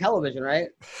turning on television, right?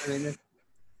 I mean,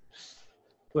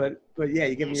 but yeah,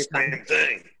 you give them your time. Same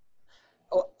thing.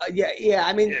 Oh, yeah.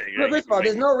 I mean, first of all,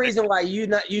 there's no reason why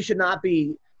you should not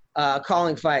be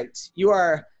calling fights. You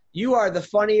are the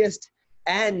funniest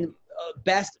and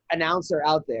best announcer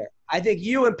out there. I think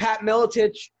you and Pat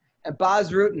Miletich and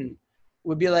Baz Rutten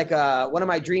would be like one of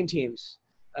my dream teams,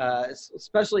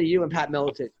 especially you and Pat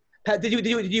Miletich. Pat, did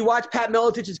you watch Pat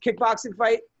Miletich's kickboxing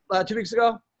fight 2 weeks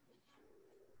ago?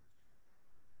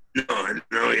 No, I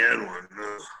didn't know he had one.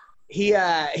 No.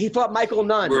 He fought Michael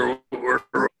Nunn.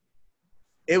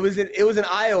 It was in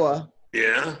Iowa.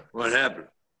 Yeah, what happened?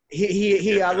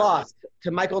 He lost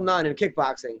to Michael Nunn in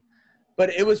kickboxing, but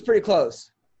it was pretty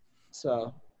close.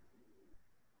 So.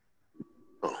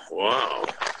 Oh, wow.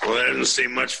 Well, that doesn't say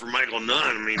much for Michael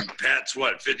Nunn. I mean, Pat's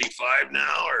what, 55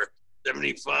 now or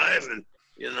 75, and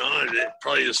you know,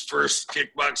 probably his first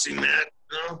kickboxing match.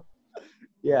 You know?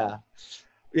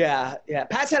 Yeah.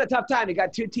 Pat's had a tough time. He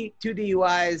got two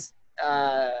DUIs.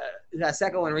 He got a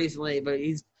second one recently, but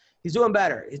he's doing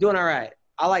better. He's doing all right.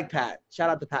 I like Pat. Shout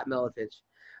out to Pat Miletich.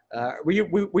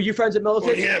 Were you friends with Miletich?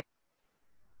 Well, yeah.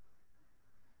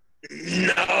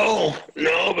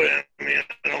 No, but I mean,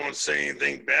 I don't want to say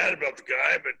anything bad about the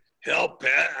guy, but hell,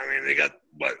 Pat, I mean, they got,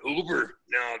 Uber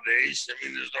nowadays. I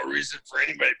mean, there's no reason for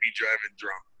anybody to be driving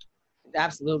drunk.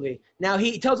 Absolutely. Now,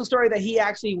 he tells a story that he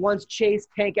actually once chased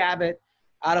Tank Abbott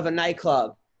out of a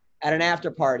nightclub at an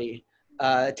after party.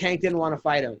 Tank didn't want to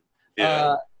fight him.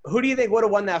 Yeah. Who do you think would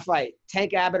have won that fight,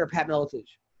 Tank Abbott or Pat Miletich?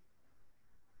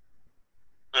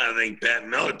 I think Pat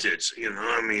Miletich, you know,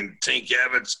 I mean, Tank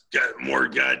Abbott's got more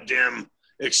goddamn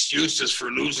excuses for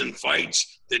losing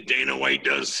fights that Dana White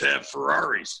does have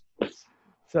Ferraris.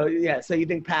 So you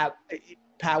think Pat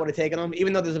would have taken him,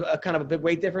 even though there's a kind of a big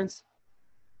weight difference?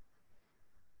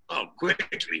 Oh,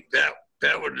 quickly.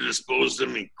 Pat would have disposed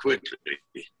of him quickly.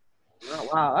 Oh,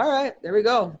 wow. All right. There we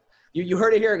go. You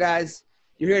heard it here, guys.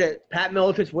 You heard it. Pat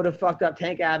Miletich would have fucked up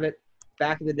Tank Abbott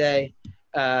back in the day.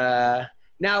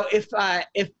 Now, if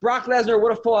Brock Lesnar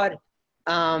would have fought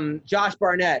Josh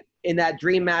Barnett in that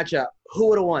dream matchup, who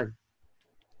would have won?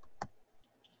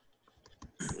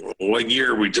 What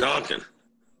year are we talking?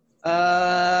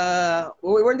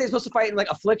 Weren't they supposed to fight in like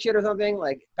Affliction or something?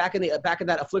 Like back in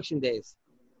that Affliction days.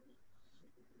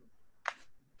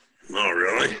 Oh,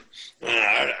 really?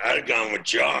 I'd have gone with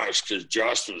Josh because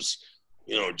Josh was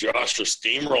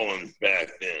steamrolling back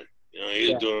then.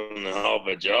 He was doing a hell of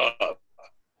a job.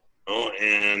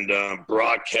 And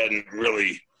Brock hadn't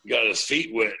really got his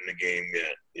feet wet in the game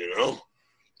yet,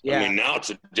 Yeah. I mean, now it's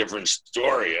a different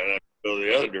story. I'd have to go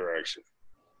the other direction.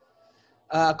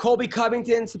 Colby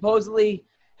Covington supposedly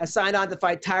has signed on to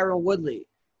fight Tyron Woodley.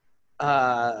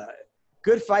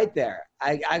 Good fight there.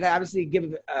 I obviously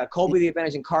give Colby the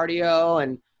advantage in cardio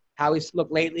and how he's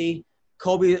looked lately.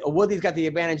 Woodley's got the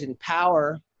advantage in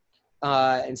power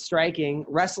and striking.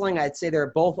 Wrestling, I'd say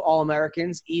they're both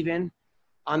All-Americans, even.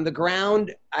 On the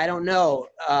ground, I don't know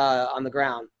on the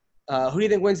ground. Who do you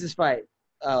think wins this fight,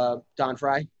 Don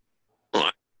Frye?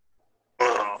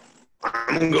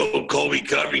 I'm going to go with Colby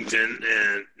Covington,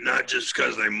 and not just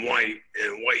because I'm white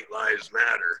and white lives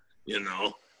matter,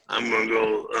 I'm going to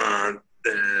go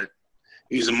that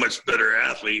he's a much better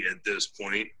athlete at this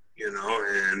point,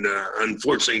 and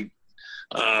unfortunately,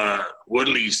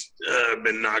 Woodley's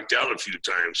been knocked out a few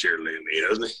times here lately,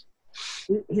 hasn't he?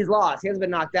 He's lost. He hasn't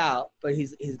been knocked out, but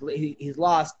he's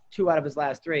lost 2 out of his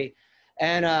last 3.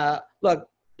 And look,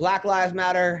 Black Lives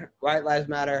Matter, White Lives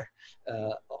Matter.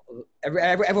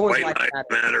 Everyone's lives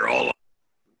matter.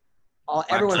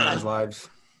 Everyone's lives.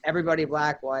 Everybody,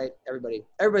 black, white,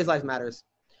 everybody's life matters.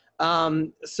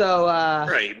 Right.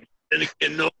 And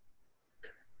again, no.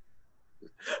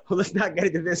 Well, let's not get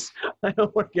into this. I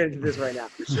don't want to get into this right now.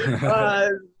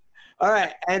 All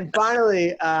right, and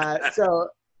finally,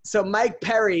 so Mike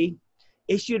Perry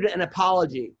issued an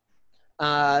apology.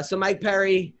 So Mike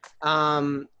Perry,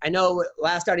 I know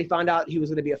last night he found out he was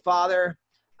going to be a father,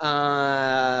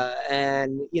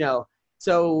 and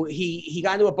so he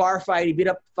got into a bar fight. He beat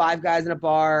up 5 guys in a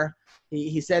bar.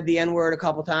 He said the N-word a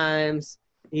couple times.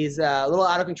 He's a little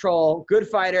out of control. Good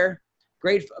fighter,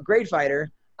 great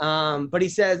fighter. But he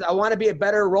says, I want to be a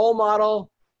better role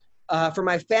model for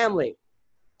my family,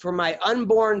 for my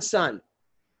unborn son,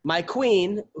 my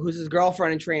queen, who's his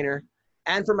girlfriend and trainer,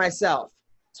 and for myself,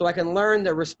 so I can earn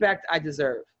the respect I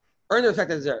deserve.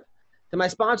 To my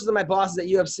sponsors and my bosses at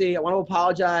UFC, I want to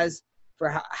apologize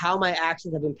for how my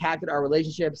actions have impacted our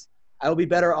relationships. I will be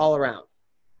better all around.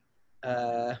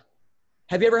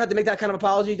 Have you ever had to make that kind of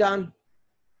apology, Don?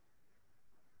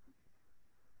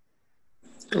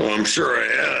 Well, I'm sure I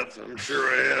have.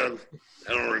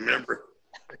 I don't remember.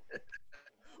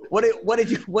 What did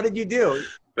you do?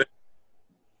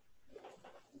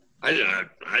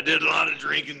 I did a lot of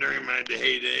drinking during my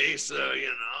heyday, so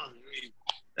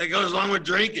that goes along with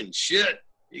drinking. Shit,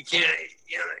 you can't.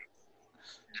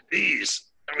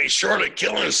 Short of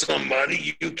killing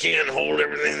somebody, you can't hold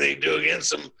everything they do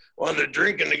against them while they're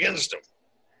drinking against them.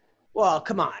 Well,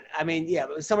 come on. I mean, yeah,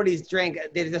 but somebody's drink,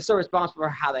 they're so responsible for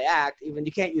how they act. Even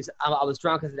you can't use I was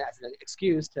drunk as an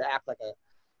excuse to act like a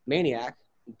maniac,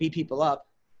 beat people up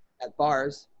at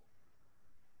bars.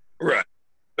 Right.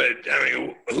 But,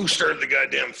 who started the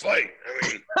goddamn fight?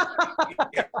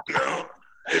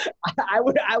 I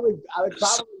would probably,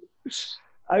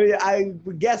 I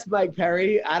would guess Mike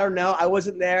Perry. I don't know. I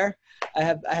wasn't there. I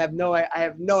have no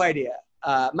idea.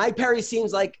 Mike Perry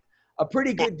seems like a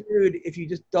pretty good dude if you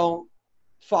just don't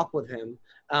fuck with him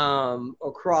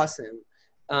or cross him.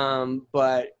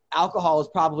 But alcohol is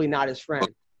probably not his friend.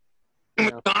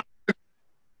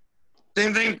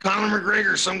 Same thing with Conor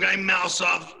McGregor. Some guy mouths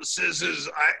off, says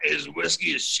his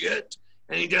whiskey is shit,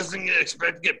 and he doesn't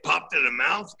expect to get popped in the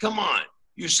mouth. Come on.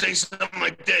 You say something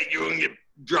like that, you're going to get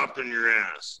dropped on your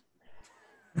ass.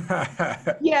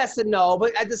 Yes and no,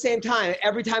 but at the same time,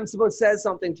 every time someone says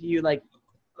something to you,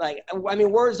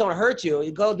 words don't hurt you.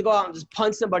 You go out and just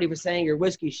punch somebody for saying your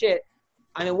whiskey shit.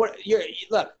 Look,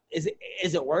 is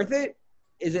it worth it?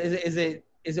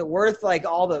 Is it worth like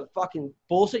all the fucking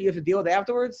bullshit you have to deal with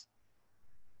afterwards?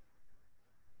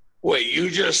 Wait, you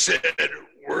just said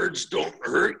words don't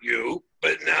hurt you,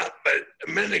 but a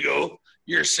minute ago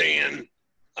you're saying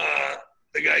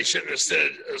the guy shouldn't have said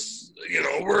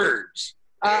words.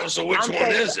 So which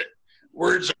one is it?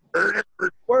 Words hurt.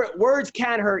 Words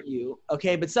can hurt you,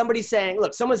 okay? But somebody's saying,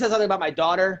 look, someone says something about my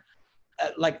daughter,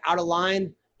 out of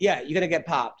line. Yeah, you're gonna get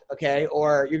popped, okay?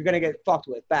 Or you're gonna get fucked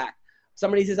with back.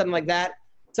 Somebody says something like that.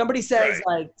 Somebody says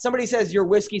somebody says your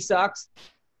whiskey sucks.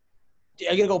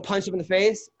 Are you gonna go punch him in the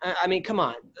face? Come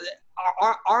on.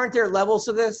 Aren't there levels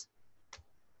to this?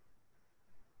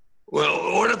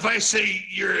 Well, what if I say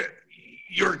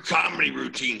your comedy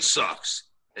routine sucks?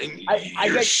 And I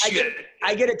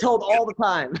get it told all the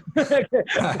time.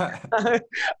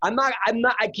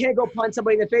 I can't go punch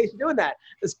somebody in the face for doing that,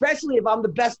 especially if I'm the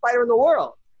best fighter in the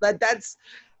world. That's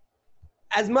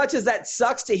as much as that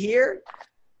sucks to hear.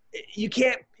 you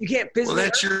can't physically. Well,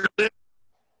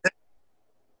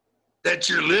 that's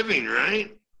your living,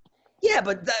 right? Yeah,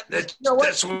 but you know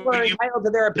what? People are entitled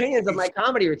to their opinions on my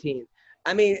comedy routine.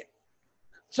 I mean,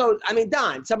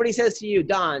 Don, somebody says to you,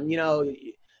 Don, you know,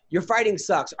 your fighting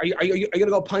sucks. Are you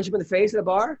gonna go punch him in the face at a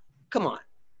bar? Come on.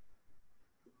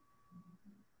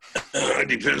 It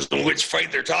depends on which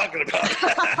fight they're talking about.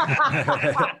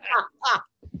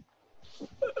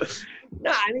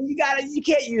 No, I mean, you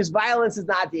can't use violence is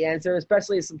not the answer,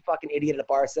 especially if some fucking idiot at a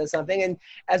bar says something. And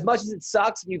as much as it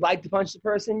sucks and you'd like to punch the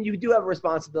person, you do have a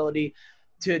responsibility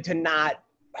to not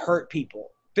hurt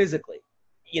people physically,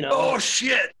 you know? Oh,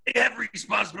 shit. They have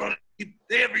responsibility to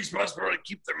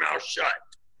keep their mouth shut.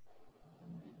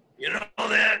 You know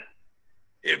that?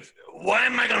 Why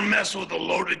am I going to mess with a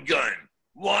loaded gun?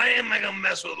 Why am I going to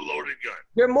mess with a loaded gun?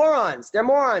 They're morons.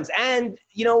 And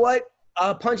you know what?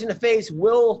 A punch in the face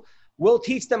will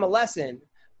teach them a lesson,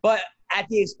 but at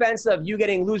the expense of you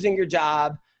losing your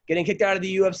job, getting kicked out of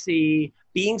the UFC,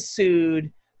 being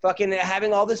sued, fucking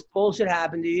having all this bullshit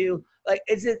happen to you. Like,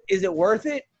 is it worth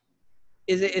it?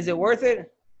 Is it worth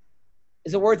it?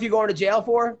 Is it worth you going to jail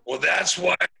for? Well, that's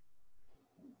why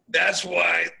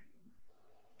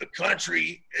the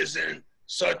country is in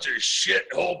such a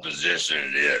shithole position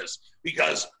it is,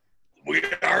 because we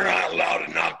are not allowed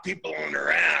to knock people on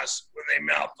their ass when they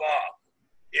mouth off.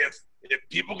 If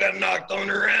people got knocked on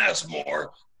their ass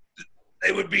more,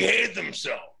 they would behave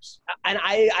themselves. And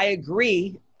I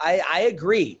agree. I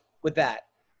agree with that.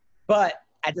 But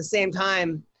at the same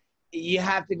time, you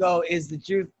have to go, is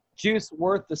the juice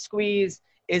worth the squeeze?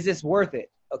 Is this worth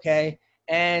it? Okay?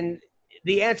 And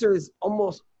the answer is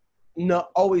almost no,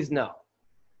 always no.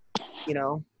 You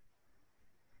know?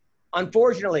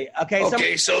 Unfortunately.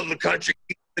 Okay. So the country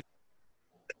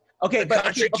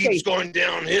keeps going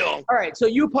downhill. All right. So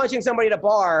you punching somebody at a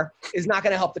bar is not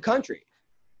going to help the country.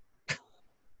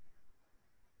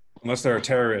 Unless they're a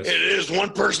terrorist. It is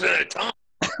one person at a time.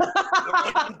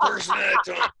 One person at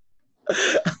a time.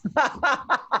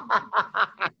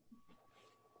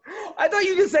 I thought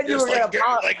you just said you were going to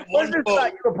apologize. Wasn't this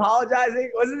like you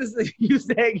apologizing? Wasn't this you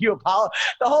saying you apologize?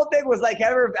 The whole thing was like,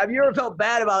 have you ever felt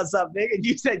bad about something? And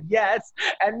you said yes.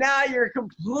 And now you're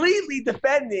completely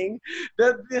defending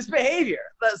this behavior.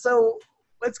 So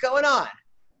what's going on?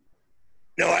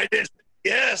 No, I didn't.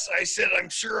 Yes, I said I'm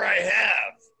sure I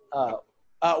have.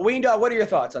 Weendog, what are your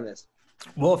thoughts on this?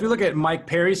 Well, if you look at Mike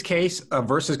Perry's case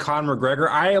versus Conor McGregor,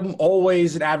 I am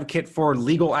always an advocate for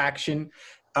legal action.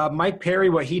 Mike Perry,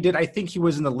 what he did, I think he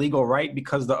was in the legal right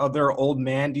because the other old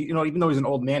man, you know, even though he's an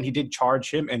old man, he did charge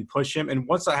him and push him. And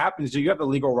once that happens, you have the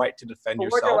legal right to defend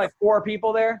yourself. Were there like 4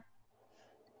 people there?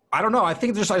 I don't know. I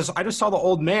think I just saw the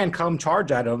old man come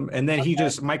charge at him, and then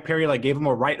Mike Perry like gave him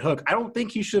a right hook. I don't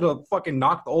think he should have fucking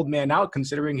knocked the old man out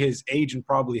considering his age and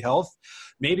probably health.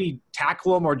 Maybe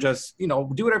tackle him or just, you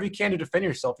know, do whatever you can to defend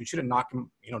yourself. You shouldn't knock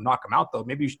him out though.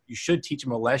 Maybe you should teach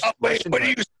him a lesson. What are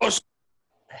you supposed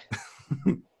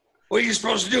to What are you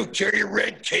supposed to do? Carry a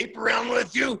red cape around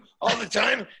with you all the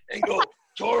time and go,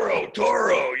 Toro,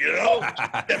 you know?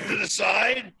 Step to the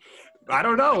side? I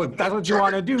don't know. If that's what you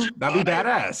want to do, that'd be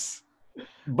badass.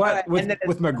 But with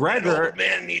McGregor,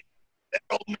 that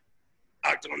old man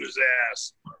knocked on his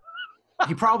ass.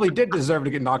 He probably did deserve to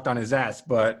get knocked on his ass,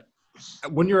 but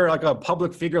when you're like a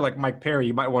public figure like Mike Perry,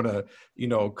 you might want to, you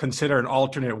know, consider an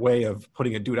alternate way of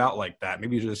putting a dude out like that.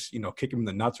 Maybe just, you know, kick him in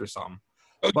the nuts or something.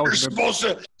 You're supposed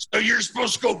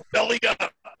to go belly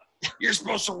up. You're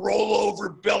supposed to roll over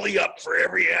belly up for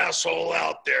every asshole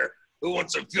out there who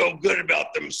wants to feel good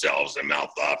about themselves and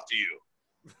mouth off to you.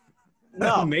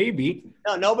 No, maybe.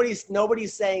 No, nobody's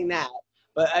saying that.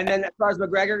 And then as far as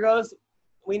McGregor goes,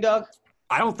 Weendog?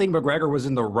 I don't think McGregor was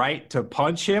in the right to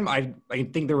punch him. I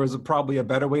think there was probably a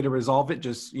better way to resolve it.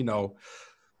 Just, you know,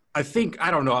 I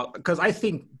don't know, because I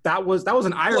think that was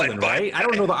in Ireland, right? I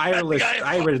don't know the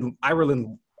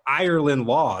Ireland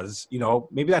laws. You know,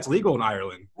 maybe that's legal in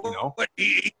Ireland. You know, but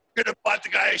he could have bought the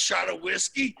guy a shot of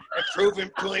whiskey and prove him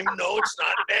to him, no, it's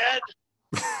not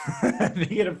bad.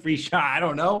 They get a free shot. I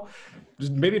don't know.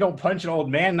 Just maybe don't punch an old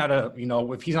man.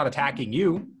 If he's not attacking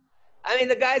you. I mean,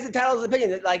 the guy's entitled to his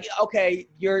opinion. Like, okay,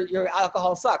 your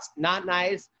alcohol sucks. Not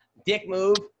nice. Dick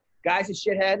move. Guy's a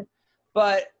shithead.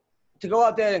 But to go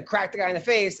out there and crack the guy in the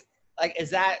face, like,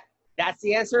 that's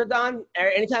the answer, Don?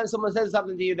 Anytime someone says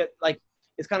something to you that, like,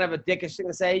 is kind of a dickish thing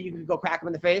to say, you can go crack him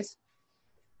in the face?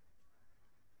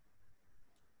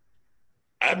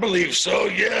 I believe so,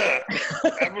 yeah.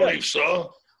 I believe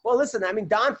so. Well, listen, I mean,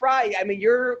 Don Frye, I mean,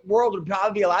 your world would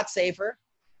probably be a lot safer.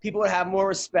 People would have more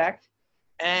respect.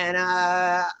 And,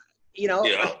 you know,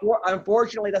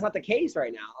 unfortunately, that's not the case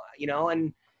right now, you know.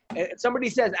 And If somebody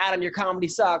says, Adam, your comedy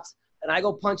sucks, and I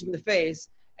go punch him in the face,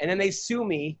 and then they sue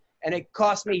me, and it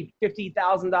cost me $50,000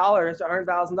 or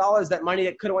 $100,000, that money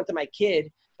that could have went to my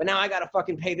kid, but now I got to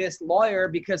fucking pay this lawyer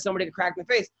because somebody cracked my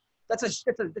face. That's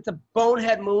a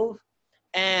bonehead move,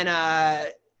 and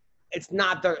it's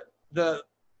not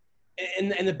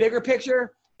in the bigger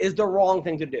picture is the wrong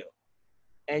thing to do.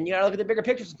 And you got to look at the bigger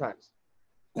picture sometimes.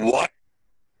 What?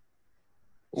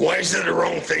 Why is it the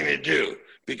wrong thing to do?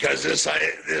 Because this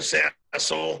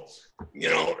asshole,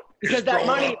 because that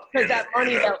money,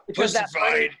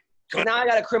 now I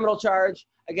got a criminal charge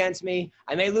against me.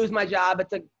 I may lose my job at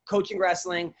the coaching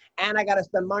wrestling, and I got to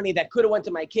spend money that could have went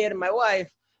to my kid and my wife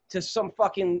to some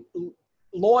fucking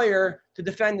lawyer to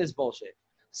defend this bullshit.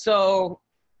 So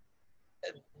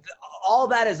all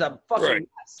that is a fucking mess.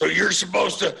 So you're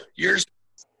supposed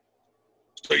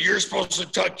to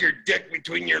tuck your dick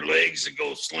between your legs and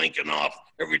go slinking off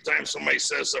every time somebody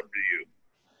says something to you.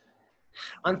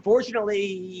 Unfortunately,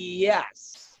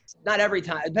 yes. Not every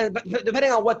time, but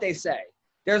depending on what they say.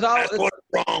 That's what's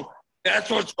wrong. That's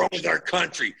what's wrong with our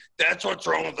country.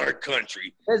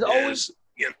 There's always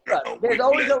a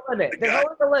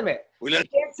limit. You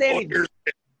can't say anything.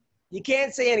 You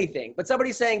can't say anything. But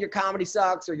somebody saying your comedy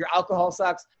sucks or your alcohol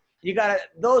sucks, you gotta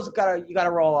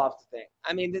roll off the thing.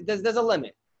 I mean, there's a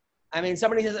limit. I mean,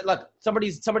 somebody says, look,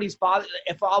 somebody's father.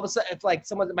 If all of a sudden,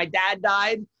 my dad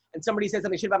died, and somebody said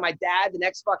something shit about my dad the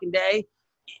next fucking day,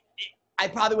 I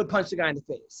probably would punch the guy in the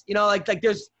face. Like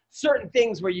there's certain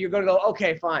things where you're gonna go,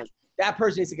 okay, fine, that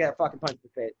person needs to get a fucking punch in the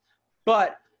face.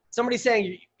 But somebody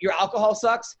saying your alcohol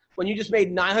sucks when you just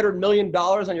made $900 million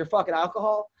on your fucking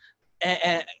alcohol,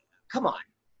 and come on,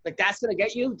 like that's gonna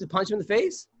get you to punch him in the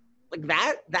face? Like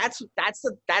that's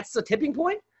the tipping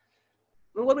point?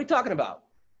 I mean, what are we talking about?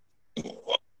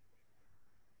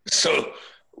 So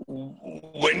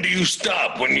when do you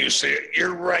stop? When you say,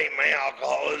 you're right, my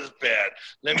alcohol is bad.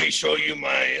 Let me show you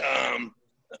my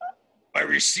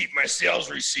receipt, my sales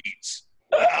receipts.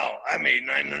 Wow, I made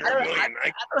 $900 million.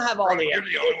 I don't have all the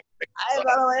answers. I have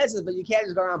all the answers, but you can't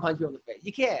just go around and punch people in the face.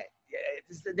 You can't.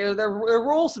 There are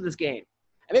rules to this game.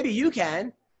 And maybe you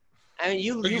can. I mean,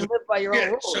 you live by your own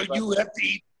rules. So you have to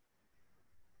eat.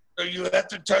 So you have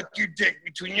to tuck your dick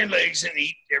between your legs and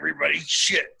eat everybody's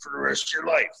shit for the rest of your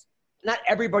life. Not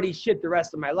everybody's shit the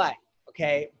rest of my life,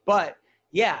 okay? But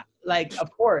yeah, like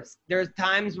of course, there's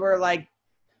times where like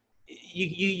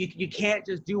you can't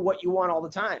just do what you want all the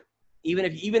time, even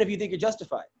if you think you're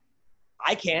justified.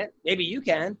 I can't. Maybe you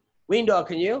can. Ween Dog,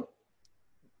 can you?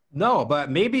 No, but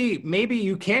maybe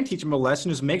you can teach them a lesson.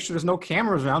 Just make sure there's no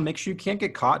cameras around. Make sure you can't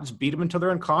get caught. Just beat them until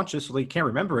they're unconscious so they can't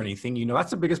remember anything.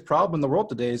 That's the biggest problem in the world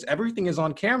today is everything is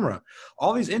on camera.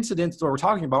 All these incidents that we're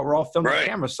talking about were all filmed on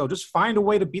camera. So just find a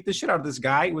way to beat the shit out of this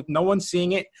guy with no one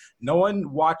seeing it, no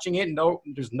one watching it.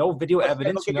 There's no video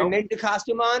evidence. Get your ninja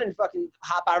costume on and fucking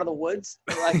hop out of the woods.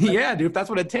 Yeah, dude, if that's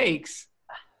what it takes.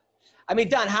 I mean,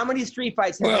 Don, how many street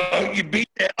fights have you beat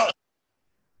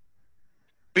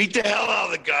the hell out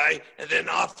of the guy and then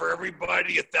offer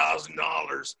everybody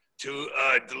 $1,000 to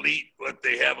delete what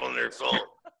they have on their phone.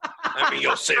 I mean,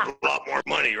 you'll save a lot more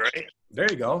money, right? There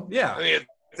you go. Yeah. I mean, if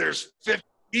there's 50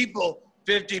 people,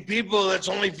 that's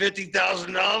only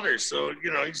 $50,000. So,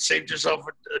 you saved yourself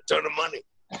a ton of money.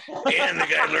 And the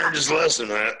guy learned his lesson,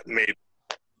 maybe.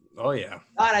 Oh, yeah.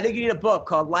 Don, I think you need a book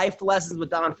called Life Lessons with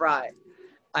Don Frye.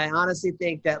 I honestly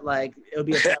think that, it'll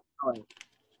be a best-selling.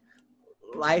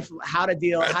 Life, how to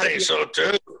deal. I think so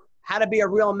too. How to be a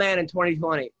real man in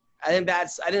 2020. I think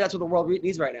that's what the world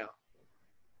needs right now.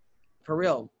 For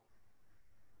real.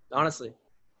 Honestly.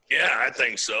 Yeah, I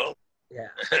think so. Yeah.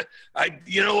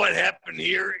 You know what happened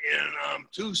here in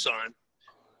Tucson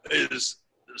is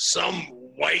some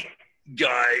white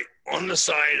guy on the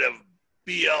side of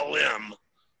BLM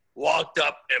walked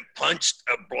up and punched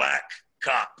a black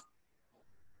cop.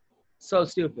 So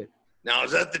stupid. Now,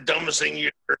 is that the dumbest thing you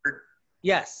heard?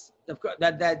 Yes, of course.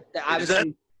 That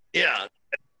obviously. Yeah.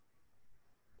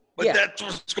 But that's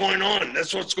what's going on.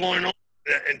 That's what's going on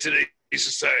in today's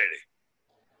society.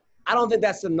 I don't think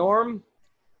that's the norm,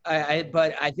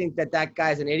 but I think that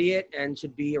guy's an idiot and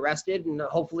should be arrested, and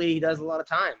hopefully he does a lot of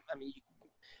time. I mean,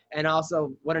 and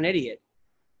also, what an idiot.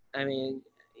 I mean,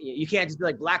 you can't just be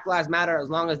like Black Lives Matter as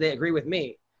long as they agree with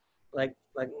me.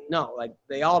 No,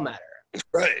 they all matter.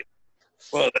 Right.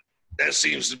 Well, that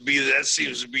seems to be their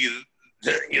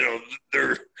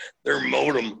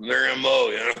modem, their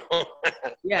MO,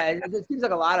 Yeah, it seems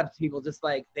like a lot of people just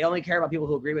they only care about people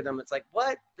who agree with them. It's like,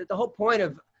 what? The whole point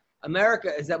of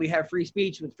America is that we have free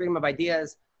speech with freedom of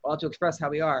ideas, all to express how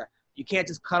we are. You can't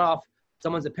just cut off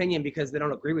someone's opinion because they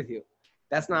don't agree with you.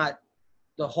 That's not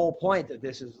the whole point of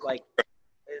this. Is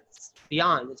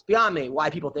It's beyond me why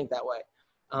people think that way.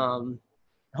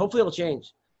 Hopefully it'll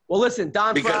change. Well, listen,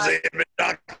 Don because Frye, they have been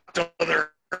knocked on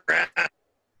their ass.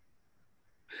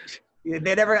 They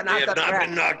never got knocked on their ass. They have not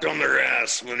been knocked on their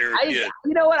ass when they were a kid.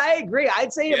 You know what? I agree.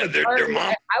 I'd say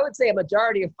I would say a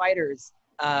majority of fighters,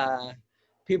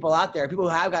 people out there, people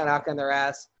who have got knocked on their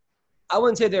ass, I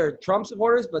wouldn't say they're Trump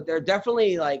supporters, but they're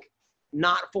definitely like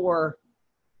not for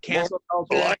cancel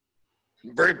culture.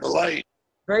 Very polite.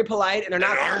 Very polite, and they're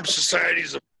not. Armed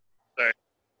societies.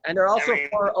 And they're also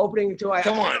for opening to.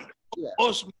 Come on, yeah.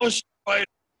 Most fighters.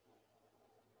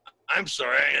 I'm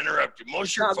sorry, I interrupted you.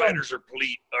 Most of your fighters are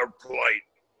polite.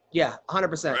 Yeah,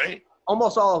 100%. Right?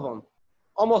 Almost all of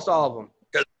them.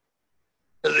 Because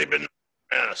they've been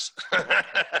ass.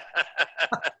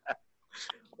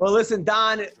 Well, listen,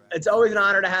 Don, it's always an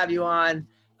honor to have you on.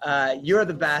 You're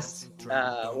the best.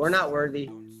 We're not worthy.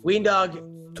 Ween Dog,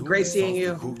 great seeing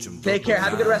you. Take care.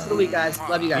 Have a good rest of the week, guys.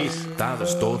 Love you guys.